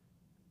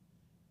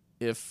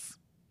if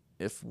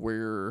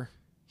we're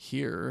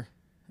here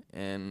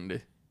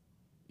and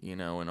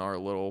in our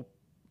little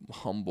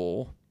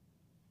humble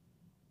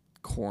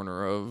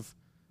corner of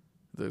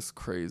this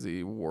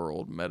crazy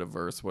world,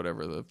 metaverse,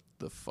 whatever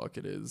the fuck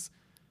it is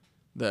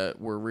that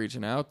we're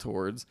reaching out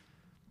towards,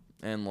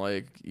 and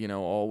like,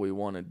 all we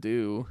want to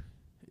do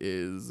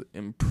is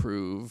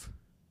improve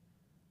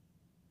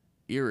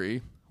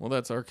Erie, well,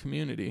 that's our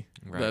community.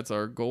 Right. That's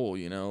our goal,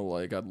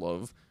 like I'd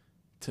love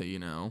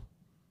to,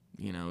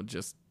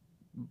 just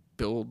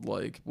build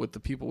like with the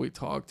people we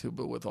talk to,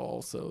 but with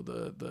also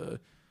the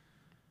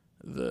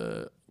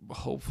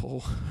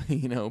hopeful,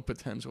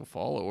 potential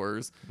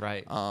followers.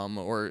 Right.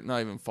 Or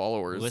not even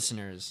followers.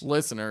 Listeners.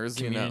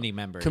 Community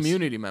members.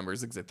 Community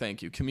members.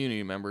 Thank you.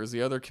 Community members.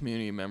 The other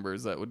community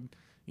members that would,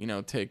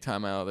 take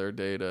time out of their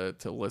day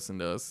to listen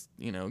to us,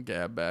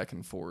 gab back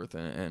and forth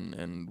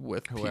and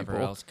with whoever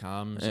people, else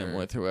comes. And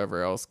with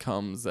whoever else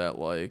comes that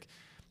like,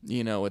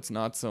 it's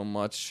not so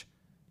much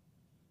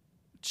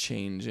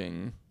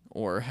changing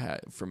or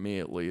for me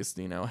at least,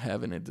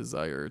 having a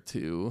desire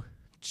to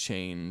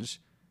change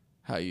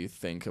how you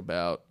think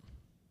about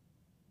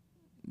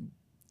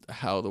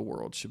how the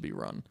world should be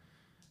run.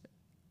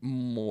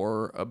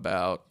 More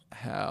about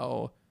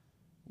how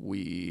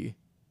we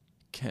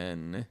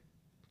can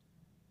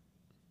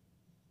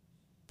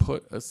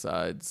put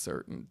aside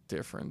certain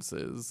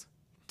differences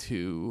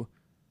to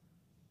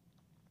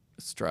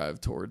strive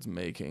towards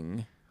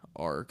making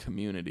our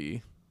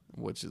community,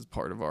 which is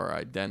part of our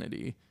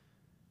identity,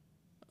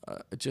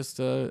 just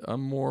a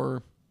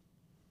more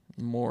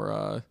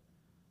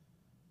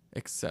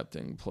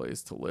accepting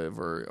place to live,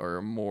 or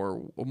a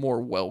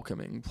more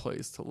welcoming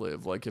place to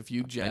live. Like if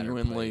you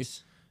genuinely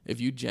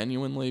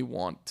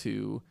want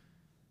to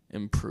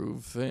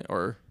improve it,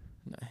 or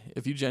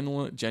if you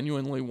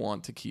genuinely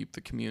want to keep the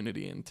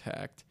community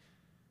intact,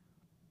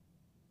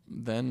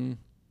 then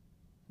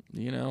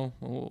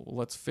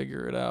let's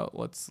figure it out.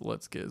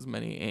 Let's get as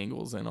many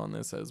angles in on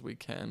this as we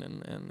can,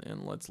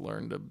 and let's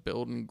learn to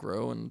build and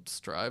grow and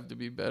strive to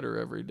be better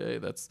every day.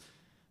 It's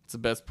the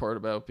best part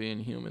about being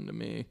human to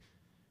me.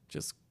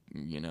 Just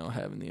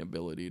having the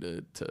ability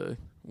to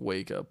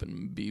wake up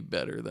and be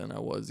better than I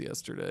was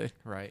yesterday.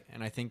 Right.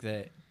 And I think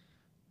that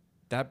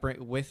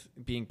with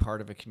being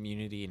part of a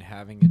community and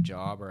having a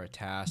job or a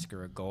task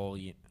or a goal,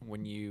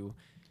 when you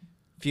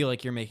feel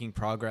like you're making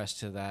progress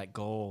to that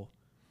goal,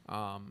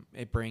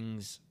 it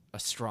brings a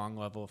strong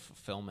level of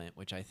fulfillment,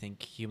 which I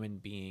think human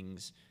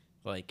beings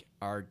like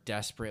are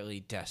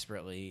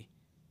desperately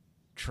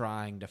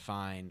trying to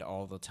find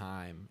all the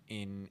time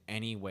in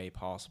any way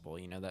possible.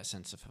 That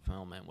sense of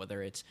fulfillment,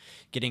 whether it's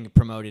getting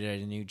promoted at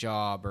a new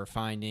job or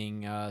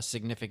finding a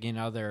significant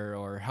other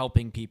or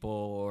helping people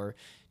or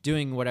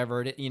doing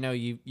whatever it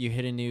is. You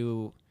hit a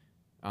new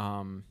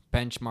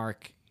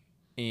benchmark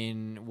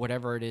in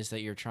whatever it is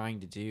that you're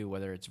trying to do,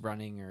 whether it's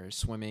running or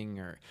swimming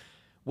or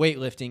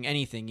weightlifting,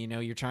 anything.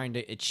 You're trying to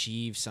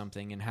achieve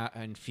something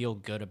and feel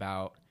good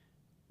about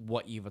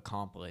what you've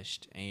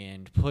accomplished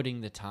and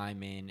putting the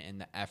time in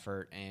and the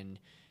effort and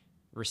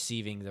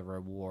receiving the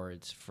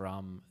rewards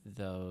from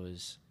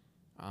those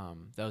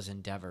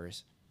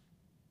endeavors.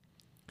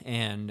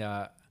 And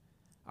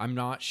I'm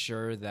not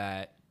sure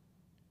that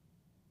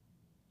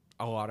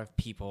a lot of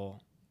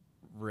people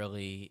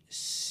really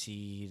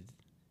see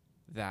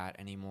that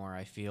anymore.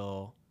 I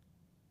feel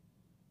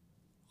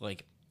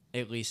like,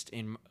 at least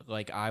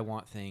I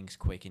want things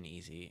quick and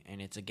easy,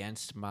 and it's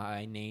against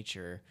my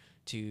nature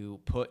to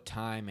put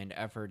time and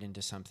effort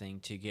into something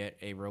to get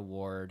a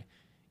reward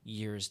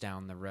years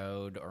down the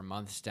road or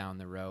months down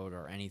the road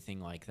or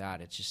anything like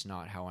that. It's just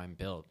not how I'm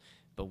built.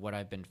 But what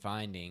I've been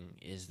finding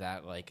is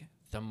that like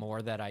the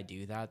more that I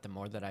do that, the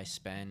more that I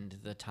spend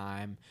the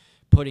time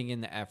putting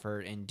in the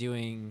effort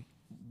and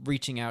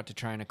reaching out to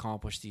try and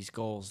accomplish these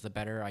goals, the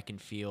better I can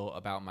feel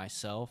about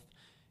myself,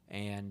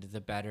 and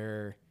the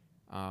better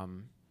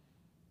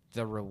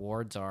the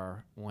rewards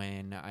are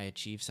when I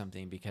achieve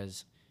something,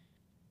 because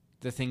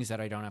the things that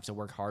I don't have to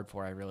work hard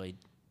for, I really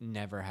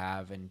never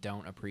have and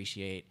don't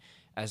appreciate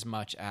as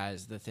much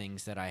as the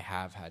things that I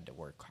have had to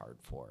work hard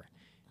for.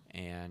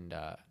 And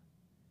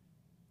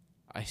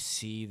I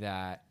see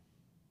that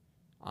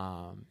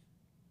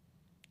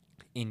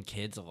in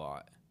kids a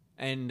lot.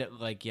 And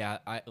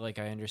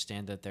I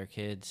understand that they're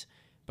kids,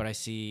 but I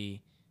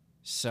see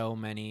so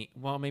many,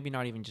 well, maybe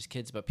not even just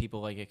kids, but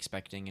people like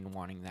expecting and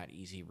wanting that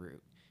easy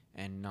route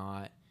and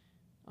not,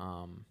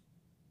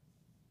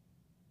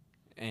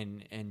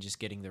 and just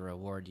getting the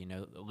reward,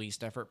 the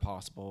least effort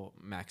possible,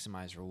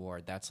 maximize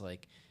reward. That's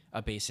like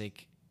a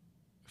basic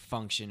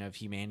function of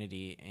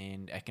humanity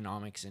and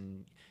economics,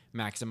 and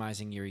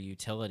maximizing your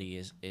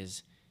utility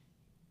is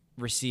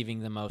receiving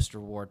the most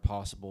reward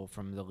possible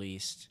from the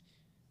least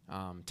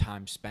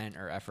time spent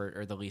or effort,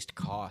 or the least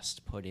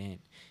cost put in,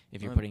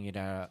 if you're putting it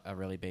at a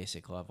really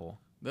basic level.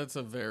 That's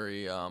a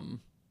very I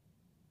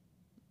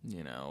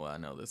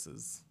know this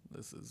is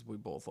we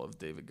both love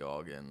David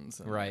Goggins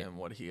and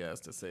what he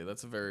has to say.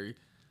 That's a very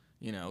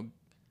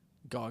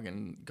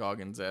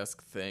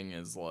Goggins-esque thing,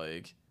 is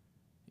like,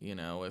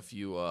 if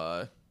you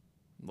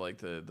like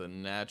the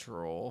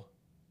natural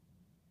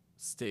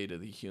state of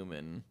the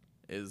human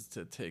is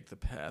to take the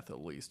path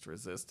of least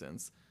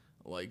resistance.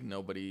 Like,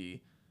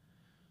 nobody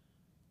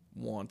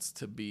wants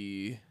to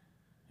be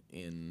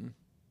in,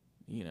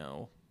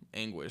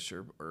 anguish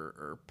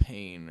or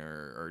pain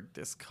or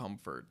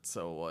discomfort.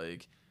 So,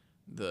 like,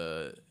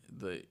 the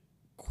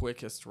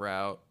quickest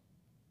route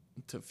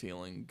to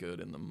feeling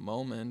good in the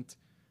moment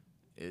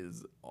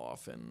is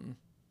often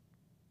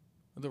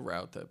the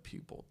route that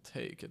people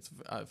take.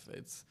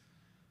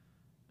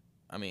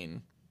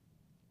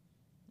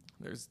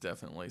 There's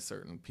definitely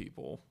certain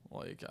people,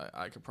 like,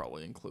 I could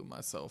probably include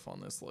myself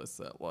on this list,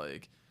 that,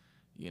 like,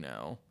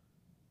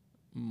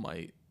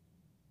 might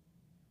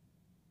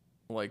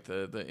like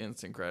the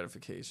instant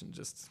gratification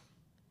just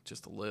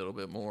a little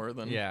bit more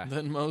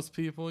than most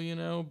people,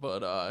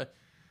 but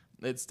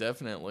it's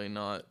definitely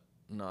not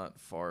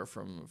far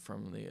from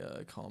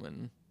the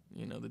common,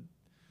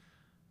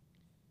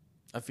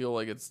 I feel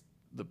like it's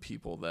the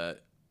people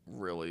that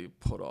really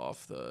put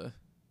off the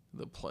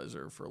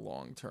pleasure for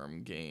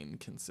long-term gain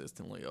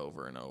consistently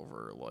over and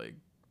over, like,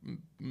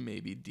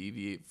 maybe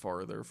deviate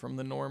farther from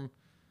the norm.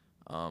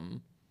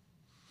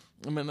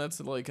 That's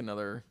like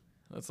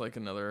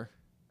another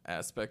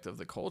aspect of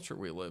the culture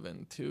we live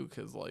in too,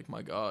 because, like,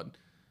 my God,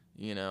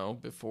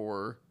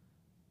 before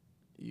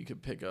you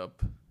could pick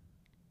up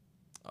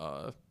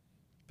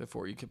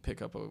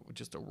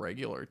just a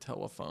regular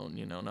telephone,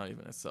 not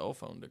even a cell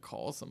phone, to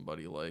call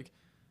somebody, like,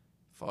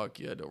 fuck,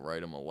 you had to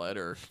write them a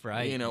letter,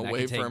 right?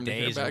 Wait for them to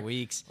hear back, or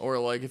weeks. Or,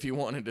 like, if you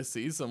wanted to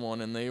see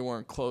someone and they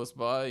weren't close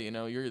by,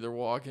 you're either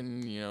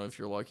walking, if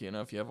you're lucky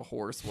enough, you have a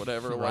horse,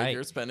 whatever, right. Like,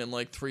 you're spending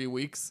like 3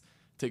 weeks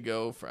to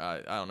go for,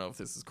 I don't know if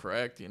this is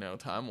correct,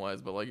 time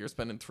wise, but, like, you're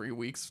spending 3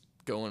 weeks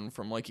going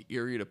from, like,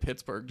 Erie to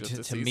Pittsburgh just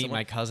to see meet someone.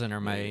 My cousin or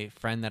my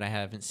friend that I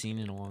haven't seen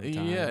in a long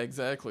time. Yeah,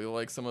 exactly.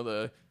 Like, some of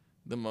the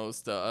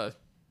most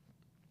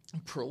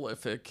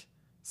prolific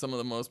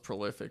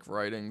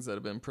writings that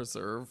have been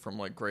preserved from,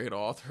 like, great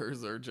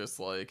authors are just,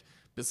 like,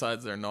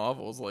 besides their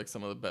novels, like,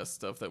 some of the best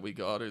stuff that we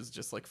got is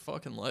just, like,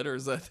 fucking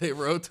letters that they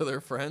wrote to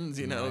their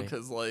friends,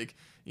 because, like,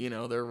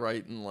 they're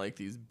writing, like,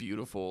 these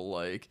beautiful,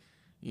 like,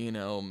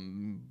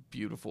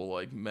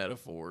 like,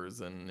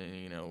 metaphors and,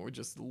 we're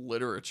just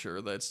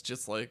literature that's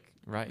just, like,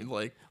 right,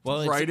 like,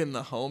 well, right in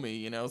the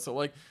homie, so,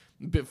 like,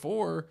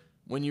 before,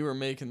 when you were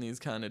making these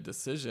kind of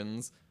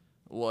decisions,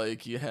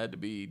 like, you had to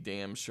be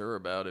damn sure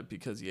about it,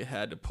 because you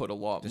had to put a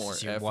lot more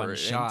effort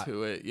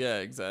into it. Yeah,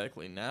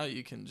 exactly. Now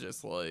you can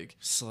just, like,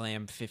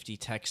 slam 50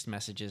 text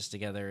messages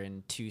together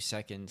in 2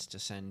 seconds to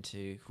send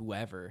to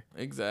whoever.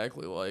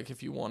 Exactly. Like,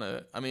 if you want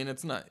to,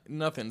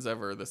 nothing's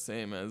ever the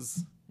same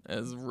as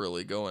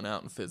really going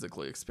out and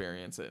physically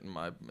experience it, in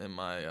my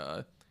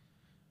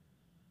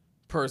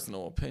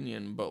personal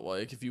opinion. But,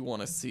 like, if you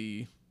want to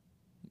see,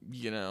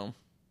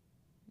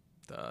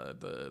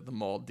 the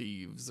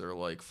Maldives, or,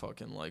 like,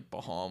 fucking, like,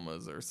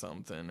 Bahamas or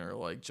something, or,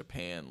 like,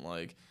 Japan,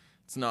 like,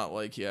 it's not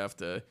like you have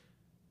to,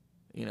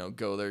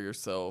 go there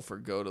yourself or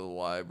go to the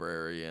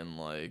library and,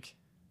 like,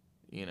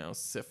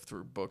 sift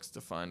through books to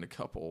find a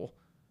couple,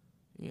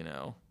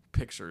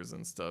 pictures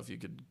and stuff. You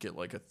could get,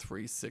 like, a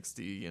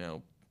 360,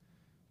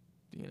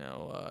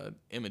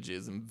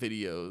 images and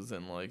videos,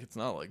 and, like, it's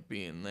not like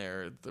being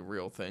there, the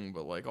real thing,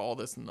 but, like, all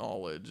this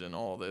knowledge and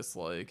all this,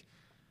 like,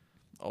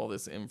 all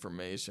this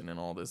information and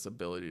all this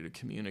ability to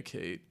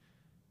communicate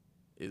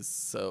is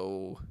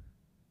so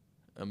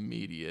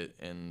immediate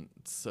and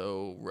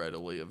so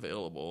readily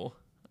available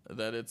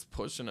that it's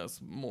pushing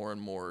us more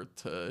and more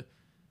to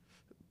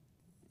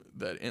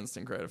that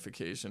instant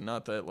gratification.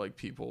 Not that, like,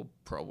 people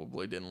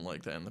probably didn't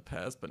like that in the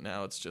past, but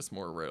now it's just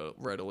more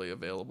readily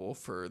available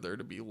for there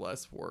to be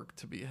less work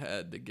to be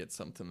had to get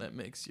something that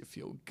makes you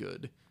feel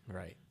good.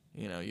 Right.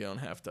 You don't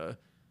have to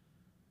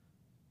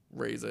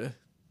raise a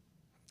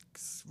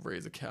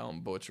cow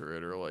and butcher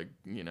it, or, like,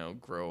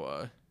 grow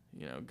a,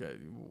 what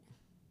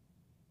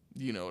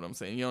I'm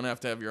saying? You don't have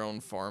to have your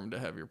own farm to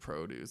have your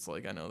produce.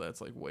 Like, I know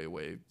that's, like,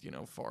 way,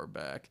 far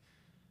back,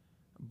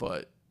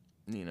 but,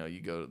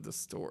 you go to the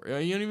store.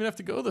 You don't even have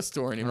to go to the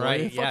store anymore.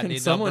 Right, yeah. Fucking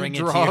someone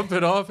drop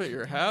it off at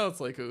your house,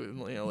 like,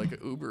 like a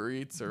Uber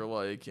Eats, or,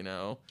 like,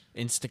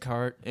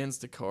 Instacart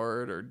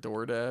or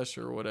DoorDash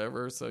or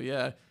whatever. So,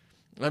 yeah.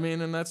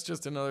 And that's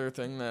just another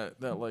thing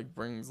that like,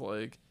 brings,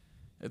 like,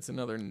 it's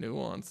another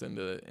nuance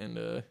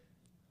into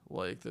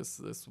like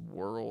this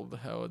world,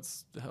 how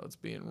it's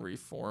being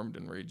reformed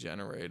and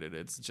regenerated.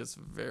 It's just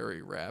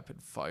very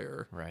rapid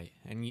fire. Right.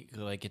 And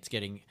like it's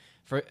getting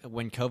for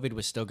when COVID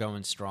was still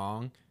going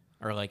strong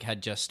or like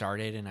had just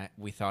started and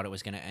we thought it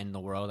was going to end the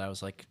world. I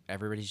was like,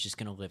 everybody's just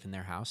going to live in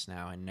their house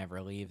now and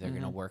never leave. They're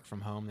going to work from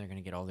home. They're going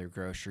to get all their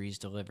groceries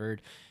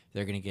delivered.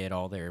 They're going to get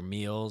all their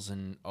meals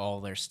and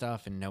all their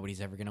stuff, and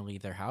nobody's ever going to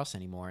leave their house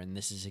anymore. And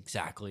this is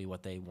exactly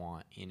what they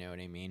want. You know what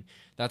I mean?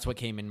 That's what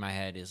came in my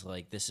head is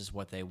like, this is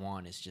what they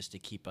want, is just to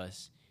keep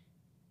us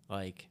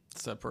like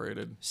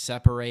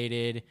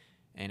separated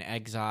and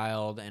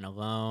exiled and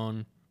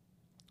alone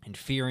and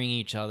fearing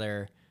each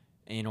other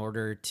in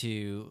order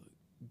to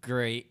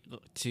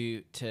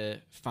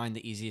find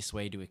the easiest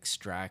way to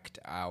extract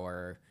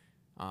our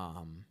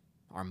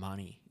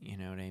money. You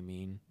know what I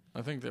mean?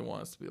 I think they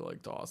want us to be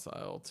like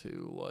docile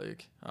too.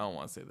 Like, I don't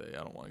want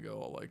to go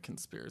all like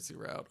conspiracy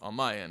route on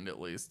my end, at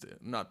least.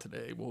 Not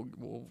today.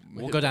 We'll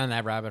go down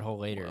that rabbit hole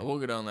later. We'll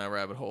go down that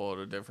rabbit hole at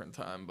a different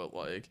time. But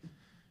like,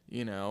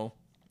 you know,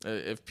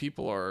 if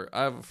people are,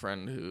 I have a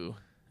friend who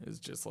is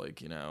just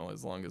like, you know,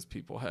 as long as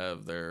people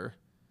have their,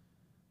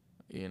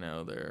 you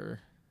know,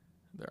 their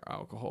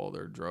alcohol,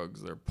 their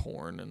drugs, their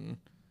porn, and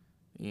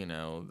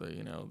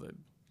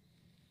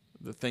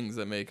the things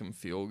that make them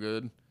feel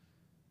good,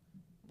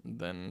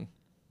 then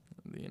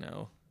you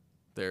know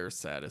they're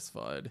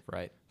satisfied.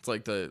 Right. It's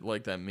like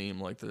that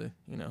meme, like the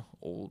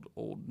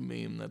old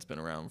meme that's been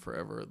around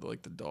forever,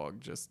 like the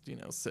dog just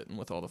sitting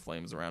with all the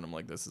flames around him,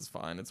 like this is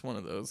fine. It's one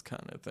of those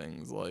kind of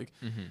things. Like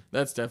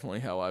that's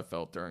definitely how I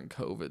felt during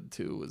COVID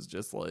too. Was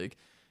just like,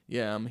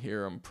 yeah, I'm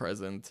here, I'm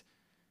present.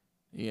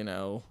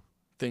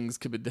 Things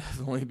could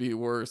definitely be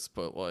worse,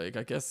 but like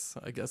I guess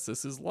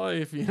this is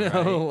life,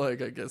 Right.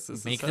 Like I guess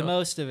this make the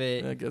most of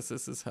it. I guess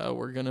this is how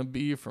we're gonna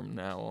be from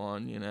now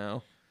on. I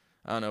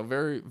don't know.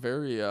 Very,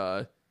 very.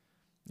 I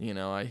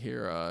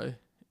hear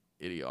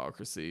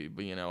idiocracy,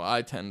 but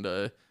I tend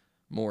to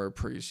more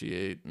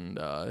appreciate and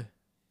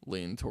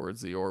lean towards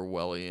the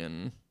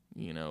Orwellian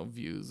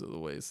views of the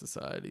way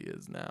society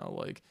is now.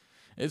 Like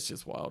it's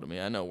just wild to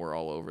me. I know we're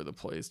all over the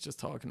place just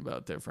talking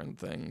about different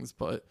things,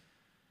 but.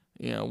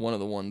 One of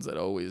the ones that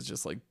always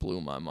just like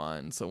blew my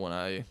mind. So when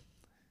I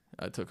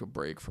took a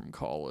break from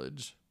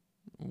college,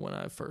 when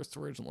I first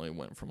originally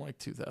went from like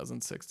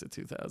 2006 to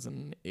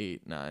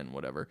 2008, 9,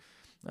 whatever,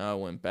 I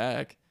went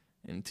back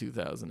in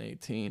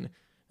 2018.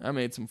 I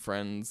made some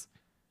friends,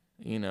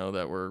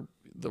 that were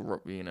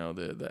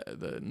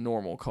the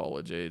normal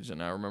college age.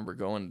 And I remember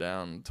going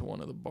down to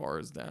one of the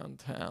bars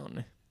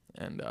downtown,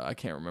 and I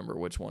can't remember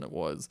which one it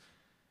was,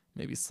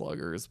 maybe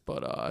Sluggers,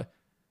 but I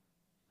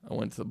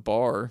went to the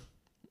bar.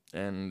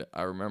 And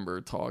I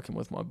remember talking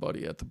with my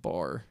buddy at the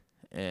bar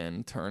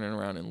and turning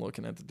around and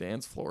looking at the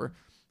dance floor,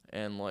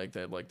 and like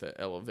they had like the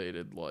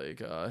elevated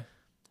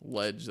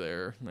ledge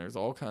there, and there's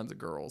all kinds of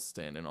girls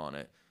standing on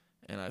it.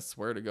 And I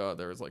swear to God,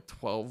 there was like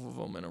 12 of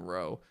them in a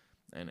row,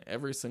 and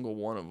every single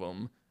one of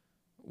them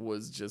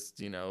was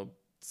just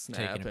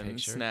snapping,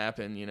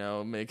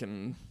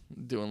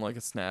 doing like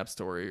a snap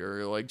story,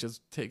 or like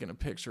just taking a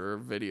picture or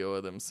video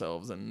of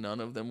themselves, and none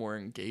of them were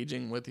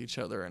engaging with each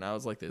other. And I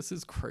was like, this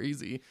is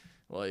crazy.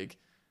 Like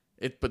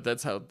but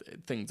that's how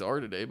things are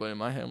today. But in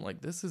my head, I'm like,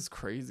 this is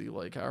crazy.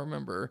 Like I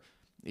remember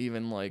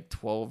even like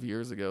 12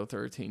 years ago,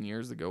 13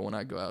 years ago, when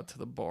I go out to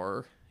the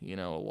bar, a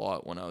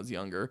lot when I was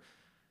younger,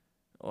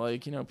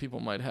 like, people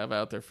might have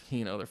out their,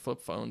 their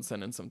flip phone,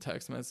 sending some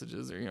text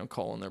messages or,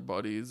 calling their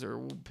buddies or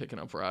picking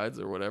up rides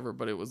or whatever.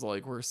 But it was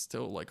like, we're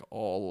still like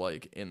all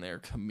like in there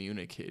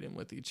communicating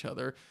with each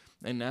other.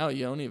 And now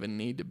you don't even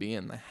need to be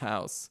in the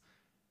house.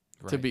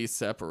 Right. To be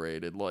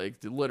separated. Like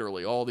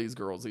literally all these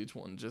girls, each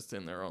one just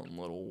in their own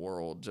little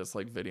world, just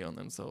like videoing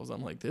themselves.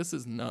 I'm like, this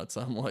is nuts.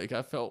 I'm like,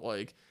 I felt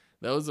like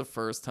that was the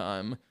first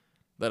time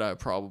that I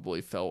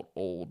probably felt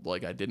old.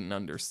 Like I didn't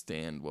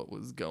understand what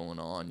was going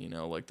on,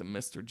 like the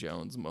Mr.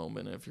 Jones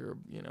moment, if you're,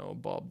 a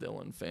Bob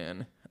Dylan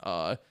fan,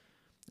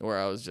 where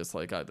I was just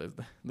like,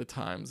 the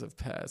times have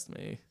passed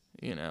me,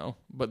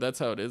 but that's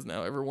how it is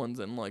now. Everyone's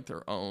in like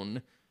their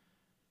own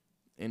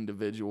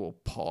individual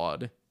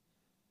pod.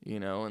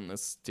 And the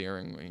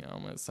steering,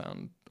 I'm going to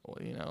sound,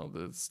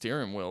 the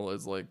steering wheel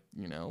is like,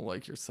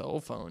 like your cell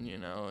phone,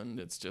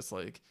 and it's just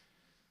like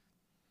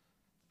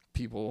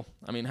people,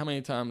 I mean, how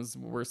many times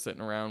we're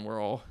sitting around,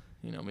 we're all,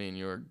 me and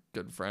you are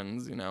good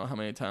friends, how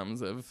many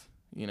times have,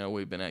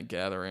 we've been at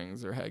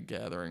gatherings or had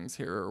gatherings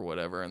here or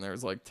whatever, and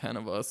there's like 10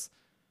 of us,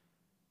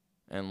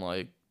 and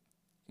like,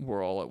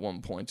 we're all at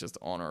one point just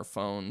on our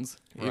phones,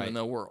 right. Even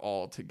though we're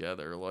all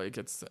together. Like,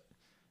 it's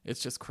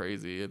just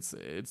crazy. It's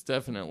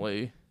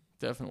definitely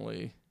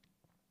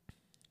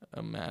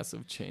a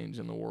massive change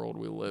in the world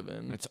we live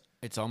in.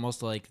 It's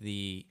almost like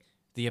the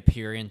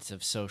appearance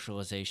of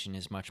socialization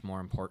is much more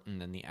important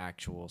than the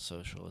actual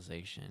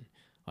socialization.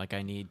 Like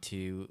I need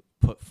to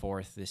put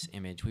forth this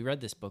image. We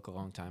read this book a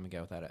long time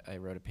ago that I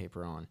wrote a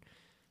paper on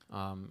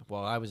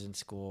while I was in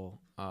school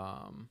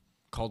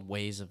called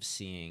Ways of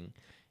Seeing.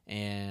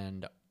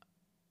 And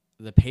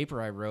the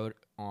paper I wrote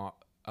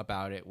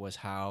about it was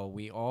how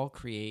we all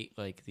create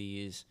like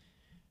these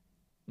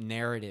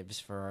narratives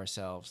for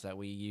ourselves that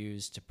we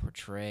use to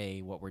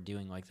portray what we're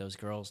doing, like those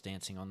girls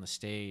dancing on the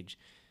stage,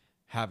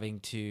 having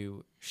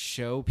to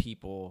show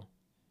people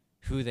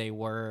who they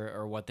were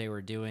or what they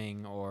were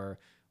doing or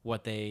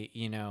what they,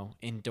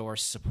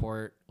 endorse,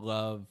 support,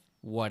 love,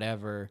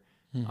 whatever.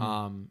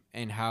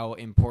 And how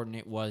important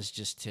it was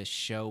just to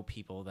show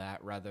people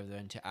that rather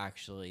than to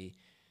actually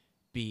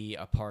be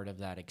a part of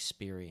that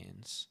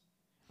experience.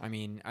 I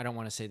mean, I don't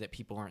want to say that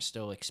people aren't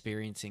still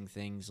experiencing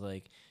things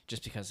like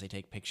just because they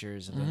take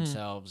pictures of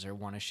themselves or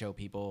want to show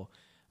people,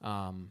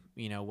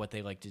 what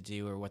they like to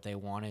do or what they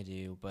want to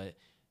do, but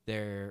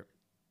there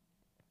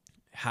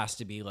has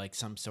to be like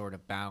some sort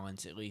of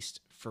balance, at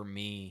least for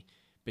me,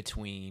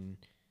 between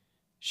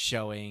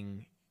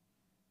showing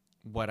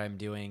what I'm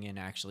doing and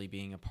actually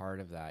being a part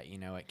of that.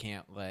 It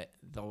can't let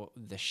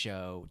the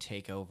show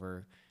take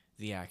over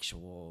the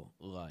actual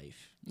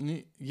life.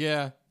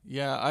 Yeah,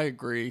 I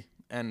agree.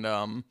 And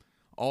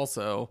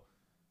also,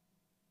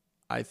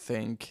 I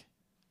think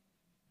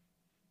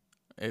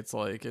it's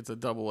like it's a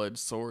double-edged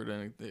sword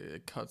and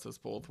it cuts us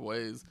both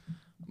ways.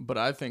 But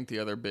I think the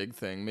other big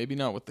thing, maybe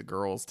not with the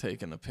girls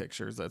taking the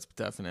pictures, that's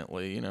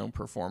definitely,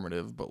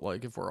 performative. But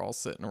like if we're all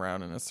sitting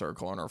around in a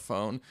circle on our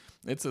phone,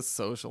 it's a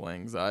social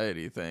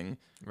anxiety thing,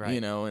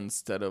 right?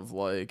 Instead of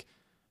like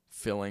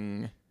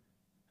filling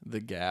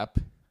the gap,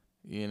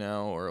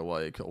 or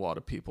like a lot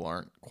of people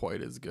aren't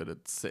quite as good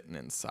at sitting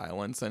in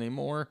silence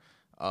anymore.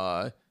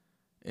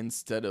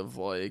 Instead of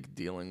like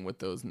dealing with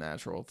those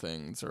natural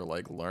things or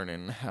like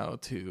learning how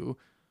to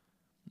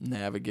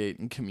navigate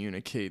and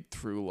communicate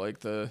through like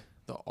the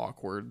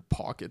awkward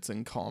pockets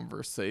in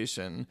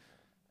conversation,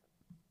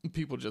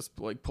 people just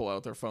like pull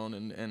out their phone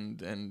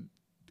and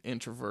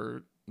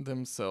introvert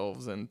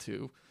themselves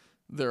into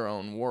their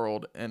own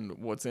world. And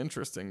what's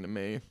interesting to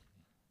me,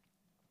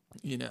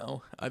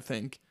 I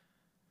think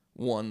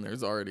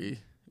there's already,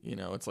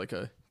 it's like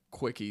a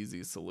quick,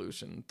 easy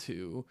solution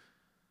to,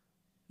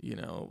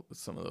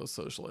 some of those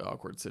socially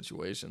awkward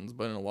situations.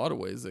 But in a lot of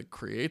ways, it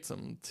creates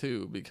them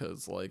too,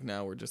 because like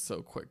now we're just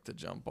so quick to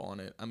jump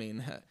on it. I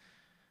mean,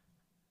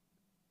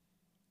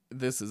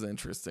 this is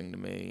interesting to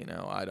me.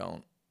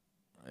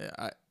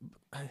 I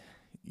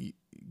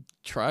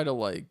try to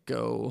like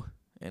go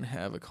and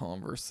have a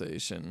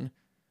conversation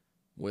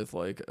with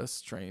like a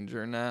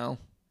stranger now,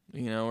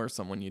 or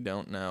someone you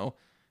don't know.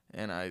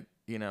 And I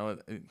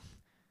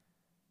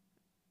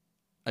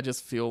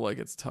just feel like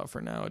it's tougher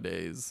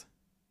nowadays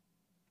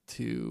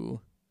to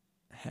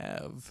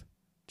have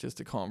just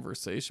a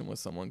conversation with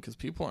someone because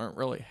people aren't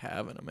really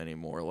having them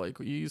anymore. Like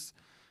you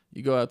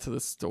go out to the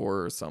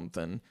store or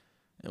something,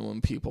 and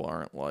when people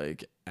aren't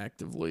like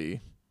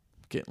actively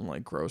getting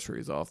like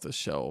groceries off the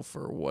shelf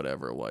or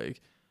whatever,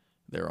 like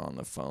they're on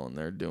the phone,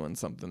 they're doing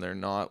something, they're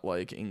not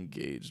like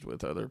engaged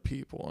with other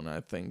people. And I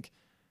think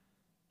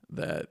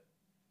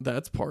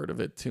that's part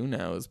of it too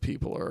now, is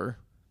people are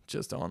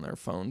just on their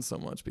phone so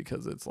much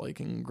because it's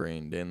like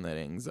ingrained in that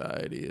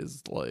anxiety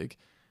is like,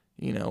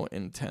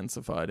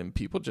 intensified, and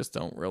people just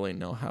don't really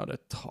know how to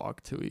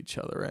talk to each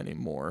other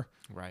anymore.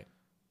 Right.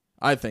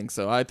 I think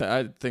so. I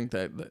think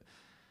that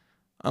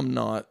I'm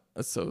not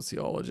a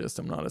sociologist,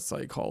 I'm not a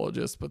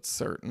psychologist, but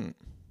certain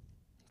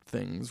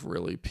things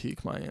really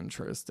pique my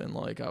interest, and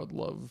like I would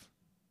love,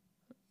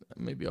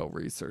 maybe I'll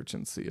research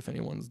and see if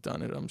anyone's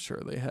done it. I'm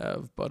sure they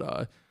have, but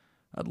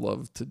I'd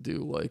love to do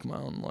like my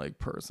own like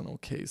personal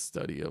case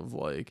study of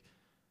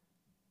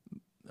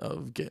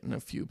getting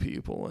a few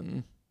people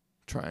and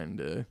trying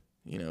to,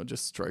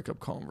 just strike up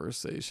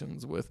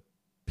conversations with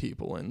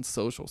people in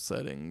social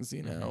settings,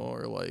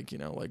 or like,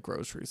 like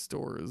grocery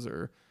stores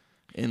or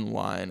in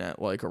line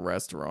at like a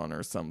restaurant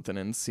or something,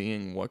 and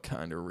seeing what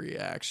kind of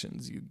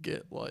reactions you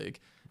get. Like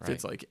if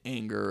it's like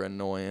anger,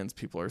 annoyance,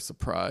 people are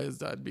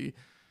surprised, I'd be,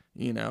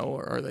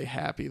 or are they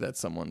happy that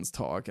someone's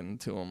talking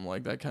to them?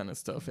 Like that kind of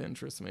stuff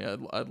interests me.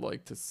 I'd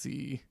like to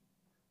see,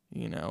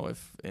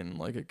 if in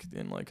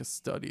like a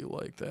study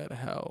like that,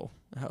 how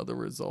the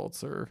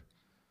results are.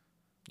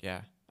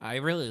 Yeah. I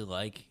really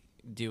like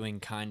doing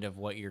kind of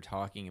what you're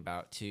talking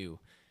about too.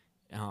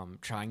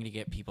 Trying to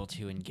get people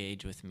to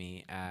engage with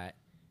me at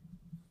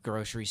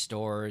grocery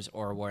stores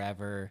or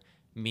wherever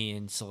me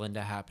and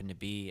Celinda happen to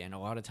be. And a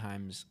lot of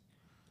times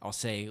I'll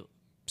say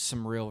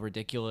some real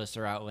ridiculous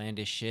or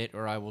outlandish shit,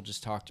 or I will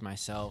just talk to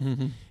myself.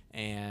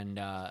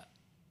 And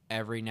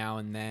every now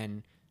and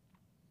then,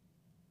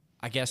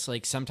 I guess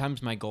like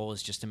sometimes my goal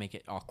is just to make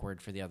it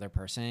awkward for the other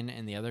person,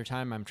 and the other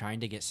time I'm trying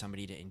to get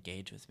somebody to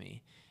engage with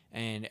me.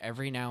 And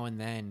every now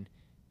and then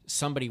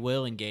somebody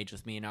will engage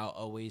with me, and I'll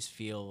always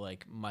feel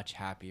like much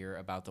happier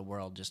about the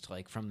world just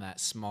like from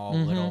that small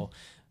little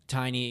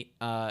tiny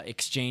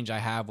exchange I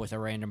have with a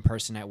random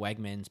person at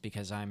Wegmans,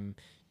 because I'm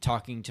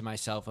talking to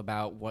myself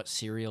about what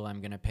cereal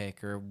I'm going to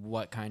pick or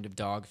what kind of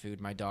dog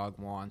food my dog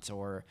wants,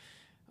 or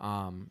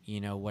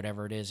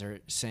whatever it is,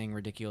 or saying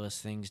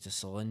ridiculous things to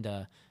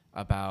Celinda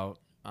about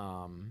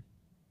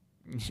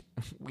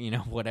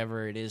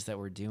whatever it is that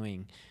we're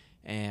doing.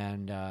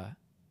 And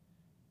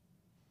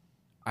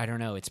I don't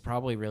know. It's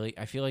probably really,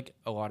 I feel like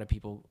a lot of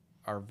people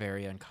are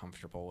very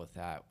uncomfortable with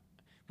that,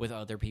 with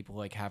other people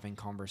like having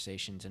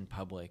conversations in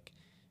public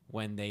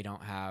when they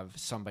don't have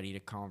somebody to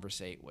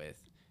conversate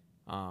with.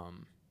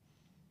 Because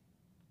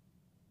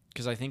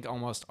I think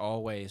almost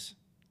always,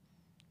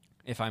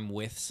 if I'm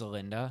with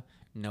Celinda,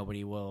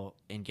 nobody will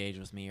engage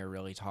with me or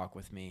really talk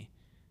with me.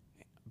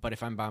 But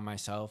if I'm by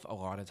myself, a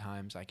lot of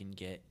times I can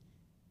get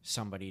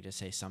somebody to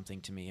say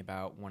something to me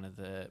about one of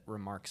the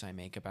remarks I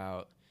make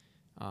about,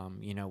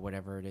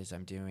 whatever it is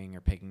I'm doing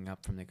or picking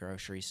up from the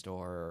grocery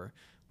store or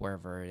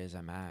wherever it is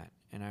I'm at.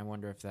 And I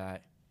wonder if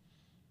that,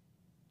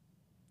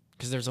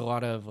 because there's a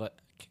lot of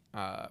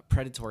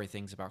predatory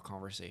things about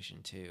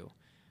conversation too.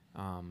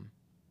 I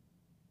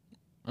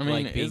mean,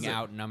 like being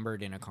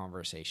outnumbered in a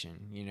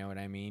conversation, you know what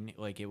I mean?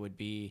 Like it would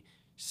be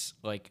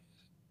like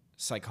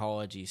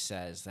psychology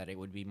says that it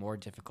would be more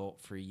difficult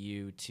for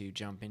you to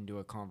jump into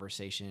a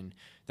conversation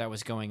that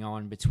was going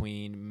on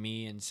between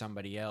me and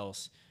somebody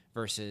else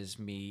versus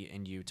me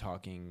and you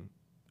talking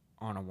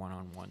on a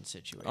one-on-one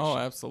situation. Oh,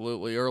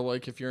 absolutely. Or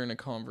like if you're in a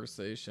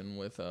conversation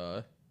with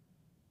I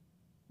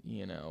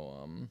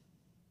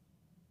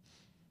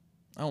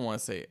don't want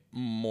to say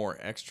more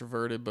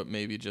extroverted, but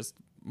maybe just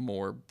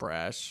more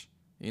brash.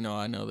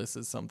 I know this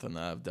is something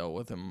that I've dealt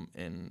with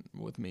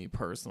with me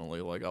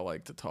personally. Like, I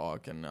like to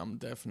talk, and I'm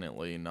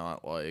definitely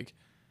not like,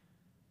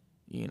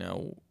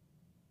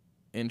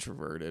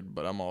 introverted,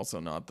 but I'm also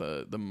not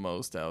the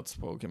most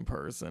outspoken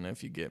person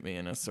if you get me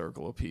in a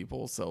circle of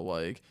people. So,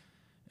 like,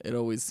 it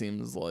always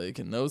seems like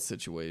in those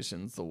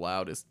situations, the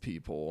loudest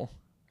people,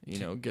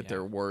 get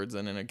their words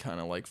in, and it kind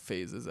of like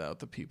phases out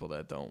the people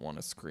that don't want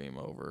to scream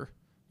over,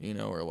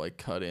 or like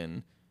cut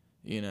in,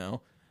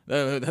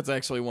 That's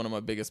actually one of my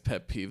biggest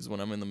pet peeves when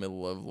I'm in the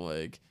middle of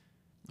when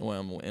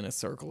I'm in a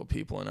circle of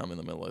people and I'm in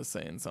the middle of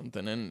saying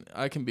something. And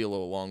I can be a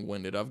little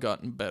long-winded. I've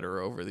gotten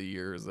better over the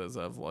years as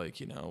I've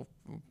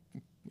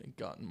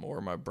gotten more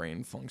of my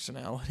brain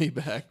functionality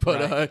back.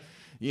 But, right.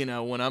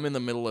 When I'm in the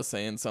middle of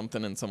saying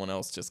something and someone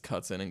else just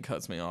cuts in and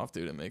cuts me off,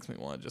 dude, it makes me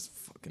want to just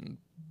fucking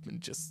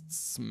just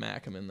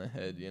smack them in the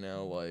head,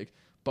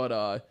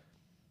 But,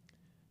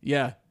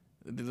 yeah.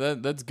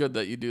 That's good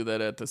that you do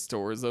that at the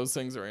stores. Those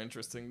things are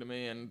interesting to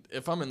me, and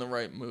if I'm in the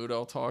right mood,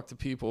 I'll talk to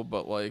people.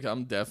 But like,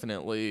 I'm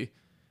definitely,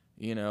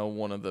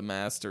 one of the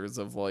masters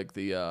of like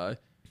the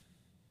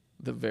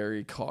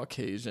very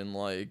Caucasian,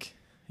 like,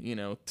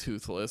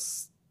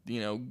 toothless,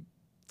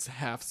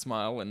 half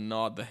smile and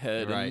nod the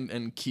head right.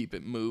 and keep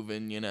it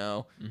moving,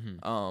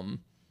 Mm-hmm.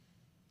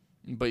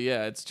 But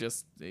yeah, it's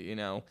just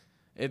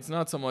it's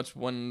not so much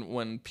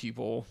when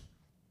people,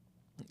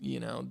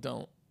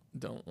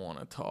 don't want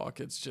to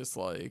talk. It's just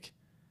like,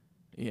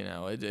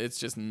 it's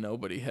just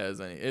nobody has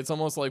any. It's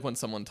almost like when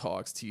someone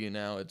talks to you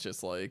now, it's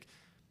just like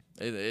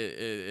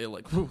it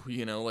like, whew,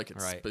 like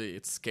right.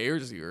 it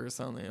scares you or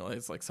something. Like,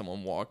 it's like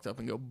someone walked up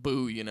and go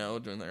boo, and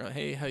they're like,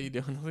 hey, how you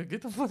doing? Like,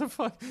 get the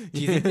motherfucker. Do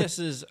you think this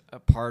is a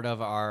part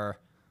of our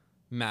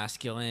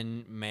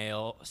masculine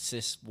male,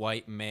 cis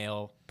white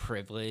male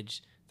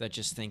privilege that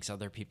just thinks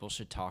other people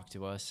should talk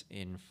to us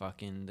in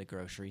fucking the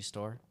grocery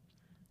store?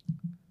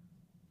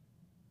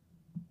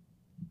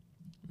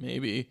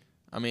 Maybe.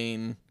 I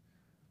mean,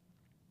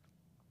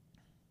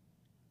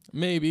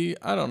 maybe.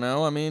 I don't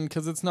know. I mean,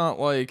 because it's not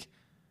like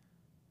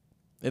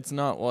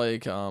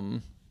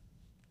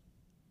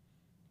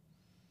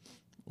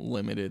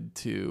limited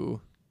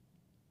to.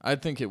 I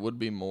think it would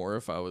be more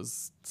if I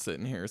was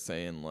sitting here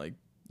saying like,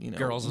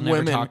 girls will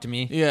never talk to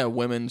me. Yeah,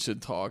 women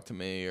should talk to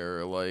me,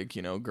 or like,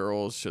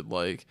 girls should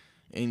like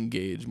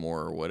engage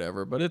more or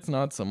whatever. But it's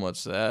not so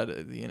much that,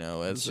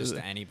 It's just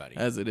anybody.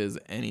 As it is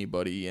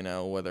anybody,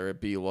 whether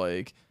it be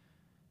like,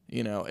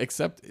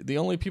 except the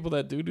only people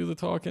that do the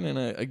talking, and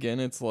again,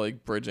 it's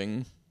like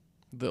bridging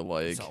the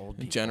like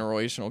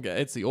generational gap.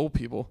 It's the old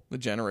people, the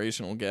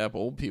generational gap.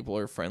 Old people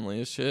are friendly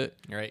as shit,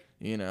 right?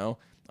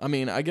 I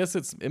mean, I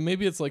guess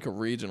maybe it's like a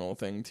regional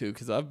thing too,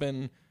 because I've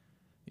been,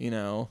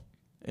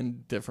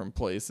 in different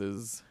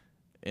places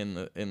in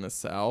the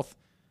South.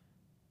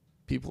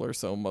 People are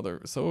so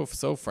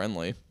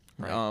friendly,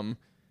 right.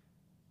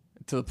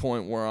 to the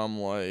point where I'm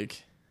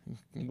like,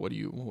 what are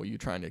you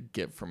trying to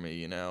get from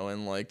me,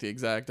 And like the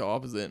exact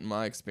opposite in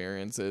my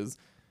experiences.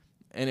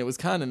 And it was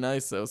kind of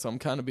nice though, so I'm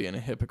kind of being a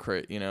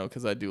hypocrite,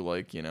 because I do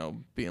like,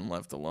 being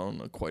left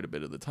alone quite a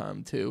bit of the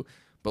time too.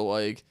 But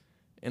like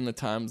in the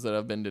times that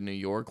I've been to New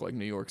York, like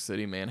New York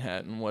City,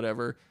 Manhattan,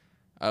 whatever,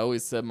 I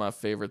always said my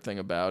favorite thing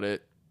about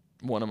it.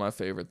 One of my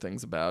favorite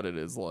things about it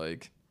is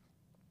like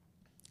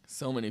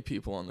so many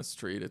people on the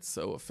street. It's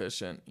so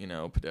efficient,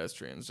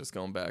 pedestrians just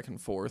going back and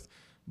forth.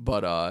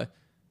 But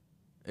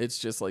it's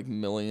just like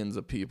millions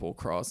of people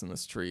crossing the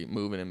street,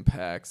 moving in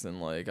packs, and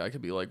like I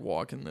could be like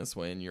walking this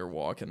way and you're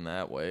walking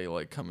that way,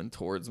 like coming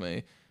towards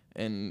me,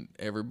 and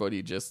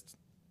everybody just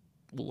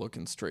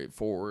looking straight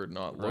forward,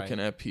 not looking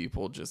at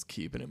people, just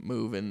keeping it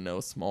moving,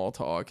 no small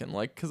talk. And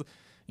like, because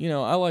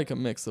I like a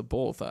mix of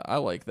both. I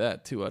like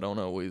that too. I'm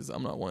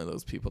not one of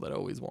those people that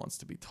always wants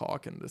to be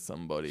talking to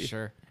somebody.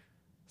 Sure.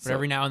 But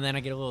every now and then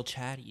I get a little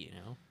chatty,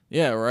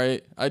 Yeah,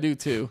 right. I do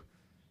too.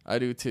 I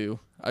do too.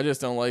 I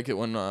just don't like it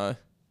when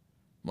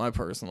my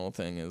personal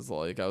thing is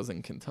like I was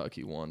in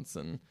Kentucky once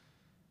and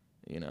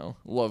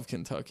love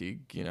Kentucky,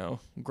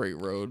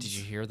 great roads. Did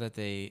you hear that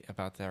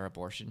about their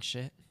abortion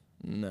shit?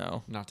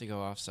 No. Not to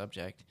go off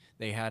subject.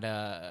 They had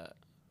a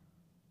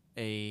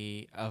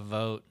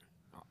vote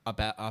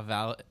about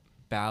a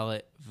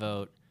ballot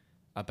vote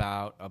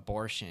about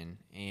abortion,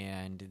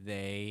 and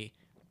they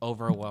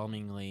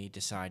overwhelmingly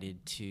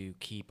decided to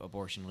keep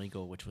abortion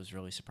legal, which was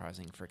really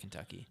surprising for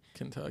Kentucky.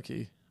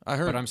 I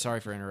heard, but I'm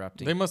sorry for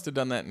interrupting. They must have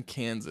done that in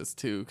Kansas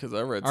too, because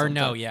I read.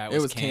 It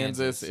was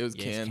Kansas. It was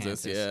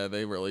Kansas. Yeah,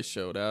 they really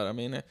showed out. I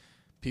mean,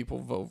 people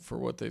vote for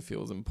what they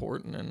feel is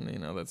important,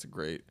 and that's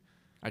great.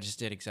 I just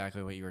did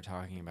exactly what you were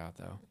talking about,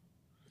 though.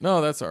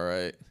 No, that's all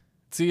right.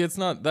 See, it's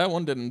not that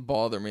one didn't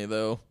bother me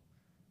though.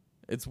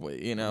 It's What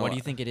do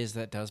you think it is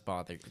that does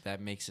bother?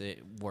 That makes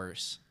it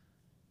worse.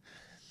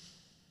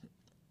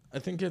 I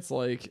think it's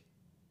like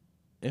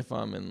if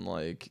I'm in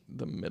like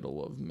the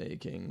middle of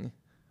making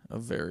a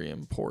very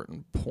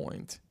important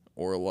point,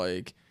 or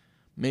like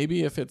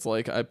maybe if it's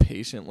like I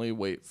patiently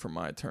wait for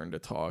my turn to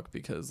talk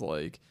because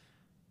like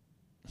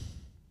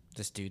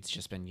this dude's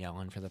just been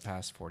yelling for the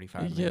past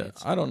 45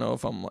 minutes. I don't know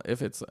if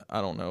it's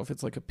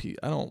like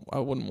I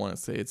wouldn't want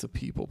to say it's a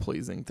people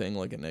pleasing thing,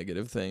 like a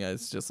negative thing.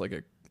 It's just like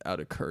a out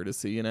of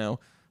courtesy,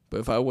 But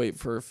if I wait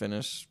for a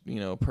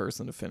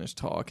person to finish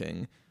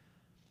talking,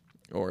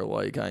 or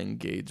like I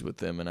engage with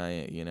them and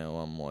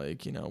I'm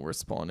like,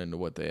 responding to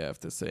what they have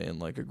to say in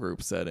like a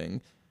group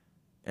setting,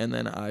 and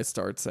then I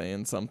start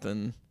saying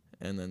something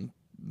and then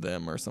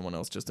them or someone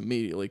else just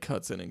immediately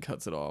cuts in and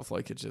cuts it off,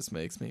 like it just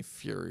makes me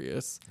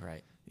furious.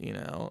 Right.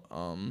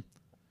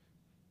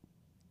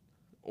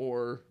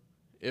 Or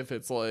if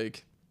it's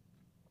like,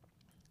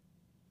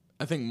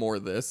 I think more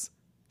this,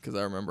 because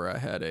I remember I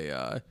had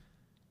a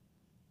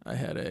one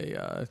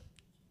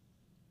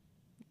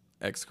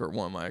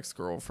of my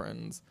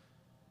ex-girlfriends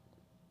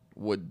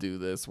would do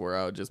this where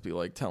I would just be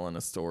like telling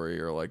a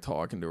story or like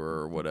talking to her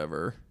or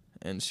whatever,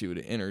 and she would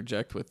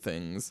interject with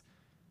things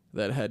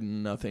that had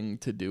nothing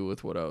to do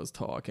with what I was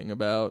talking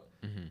about.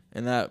 Mm-hmm.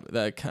 And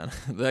that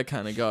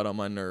kind of got on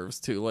my nerves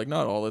too. Like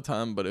not all the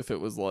time, but if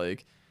it was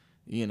like,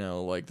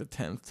 like the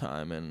 10th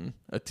time in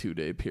a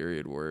 2-day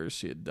period where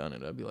she had done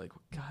it, I'd be like,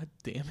 God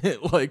damn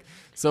it. Like,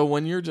 so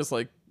when you're just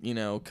like,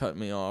 not cutting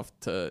me off,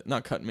 but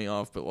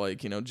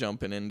like,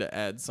 jumping in to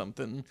add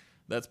something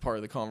that's part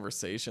of the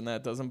conversation,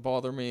 that doesn't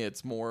bother me.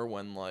 It's more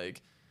when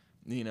like,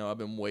 I've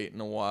been waiting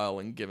a while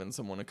and giving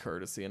someone a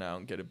courtesy and I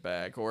don't get it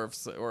back, or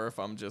if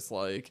I'm just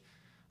like,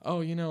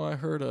 oh, I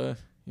heard a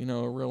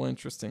real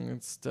interesting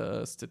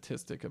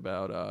statistic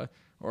about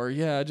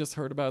I just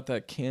heard about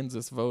that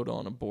Kansas vote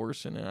on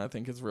abortion and I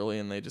think it's really,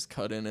 and they just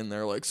cut in and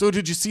they're like, so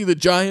did you see the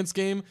Giants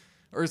game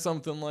or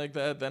something like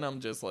that? Then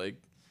I'm just like,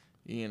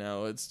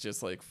 it's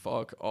just like,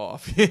 fuck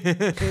off.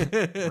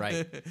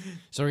 Right.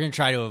 So we're going to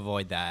try to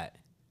avoid that.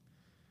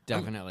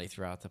 Definitely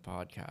throughout the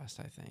podcast,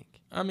 I think.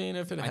 I mean,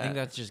 I think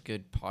that's just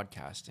good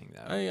podcasting,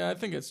 though. I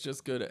think it's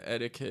just good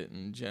etiquette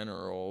in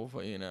general.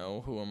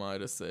 Who am I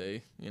to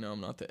say?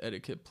 I'm not the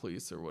etiquette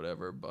police or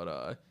whatever.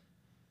 But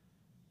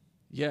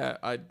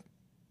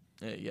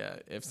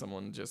if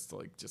someone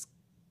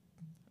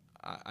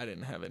I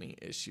didn't have any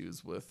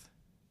issues with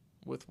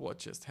what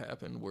just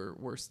happened.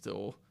 We're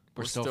still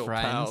friends.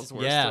 Pals.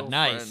 We're still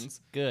nice,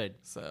 friends. Good.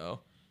 So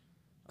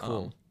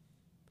cool.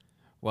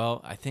 Well,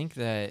 I think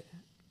that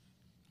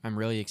I'm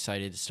really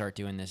excited to start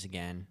doing this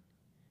again,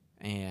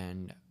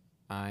 and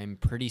I'm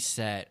pretty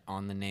set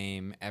on the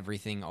name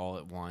Everything All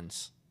at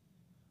Once.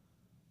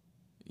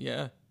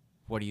 Yeah.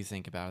 What do you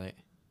think about it?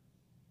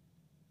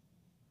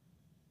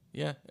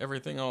 Yeah,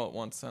 Everything All at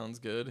Once sounds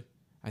good.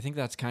 I think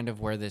that's kind of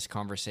where this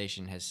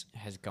conversation has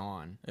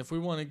gone. If we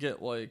want to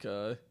get like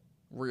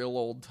real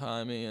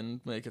old-timey and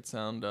make it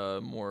sound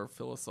more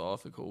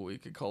philosophical, we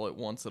could call it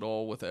Once at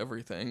All with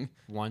Everything.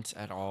 Once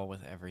at All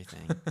with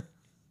Everything.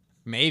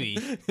 Maybe.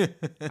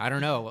 I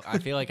don't know. I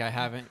feel like I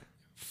haven't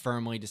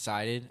firmly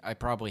decided. I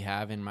probably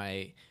have in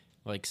my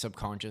like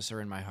subconscious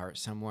or in my heart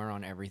somewhere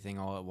on Everything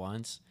All at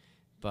Once,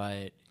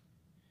 but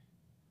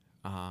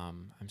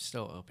I'm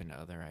still open to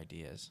other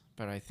ideas.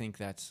 But I think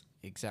that's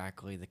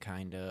exactly the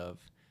kind of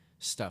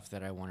stuff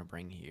that I want to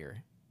bring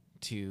here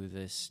to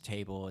this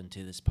table and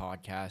to this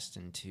podcast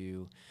and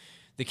to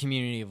the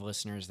community of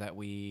listeners that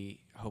we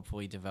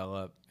hopefully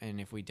develop.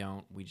 And if we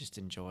don't, we just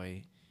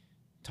enjoy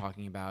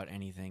talking about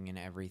anything and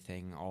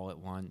everything all at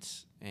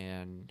once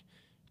and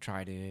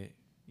try to,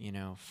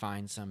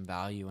 find some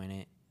value in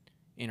it,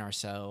 in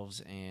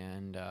ourselves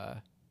and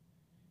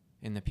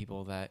in the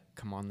people that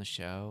come on the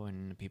show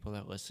and the people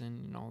that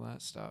listen and all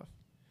that stuff.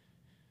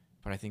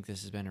 But I think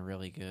this has been a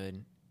really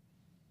good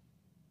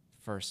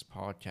first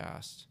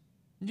podcast.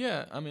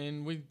 Yeah, I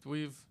mean,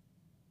 we've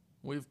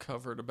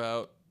covered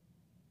about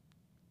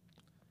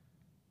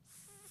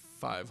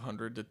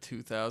 500 to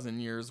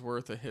 2,000 years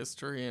worth of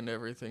history and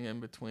everything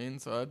in between.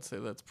 So I'd say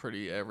that's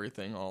pretty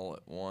everything all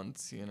at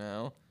once,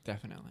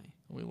 Definitely.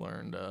 We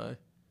learned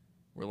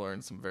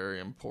some very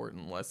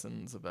important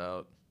lessons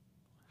about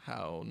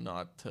how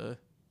not to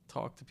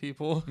talk to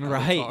people.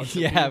 Right. Talk to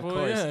Yeah, of people.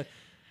 course.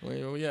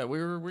 Yeah.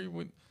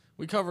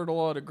 We covered a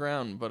lot of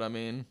ground, but I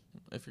mean,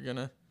 if you're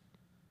gonna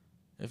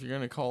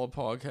call a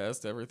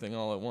podcast everything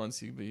all at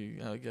once,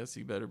 I guess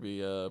you better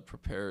be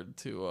prepared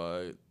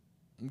to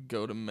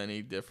go to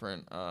many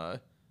different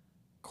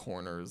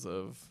corners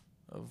of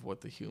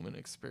what the human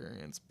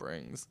experience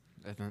brings.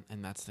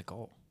 And that's the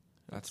goal.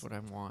 That's what I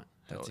want.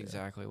 That's yeah.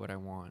 exactly what I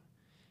want.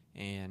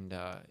 And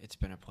it's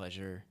been a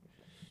pleasure,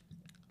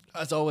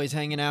 as always,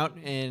 hanging out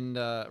and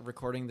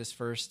recording this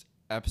first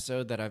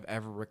episode that I've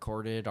ever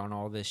recorded on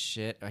all this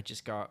shit. I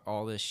just got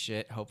all this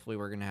shit. Hopefully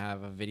we're going to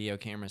have a video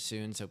camera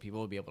soon so people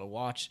will be able to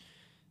watch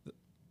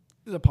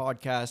the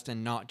podcast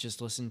and not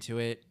just listen to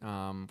it.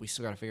 We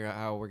still got to figure out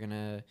how we're going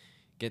to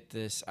get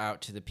this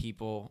out to the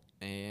people.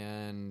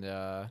 And,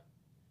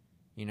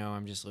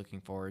 I'm just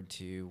looking forward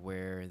to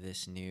where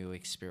this new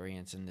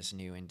experience and this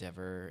new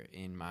endeavor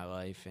in my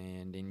life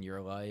and in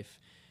your life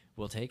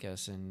will take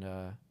us. And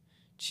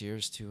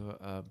cheers to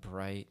a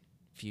bright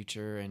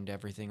future and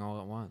everything all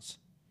at once.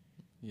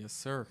 Yes,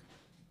 sir.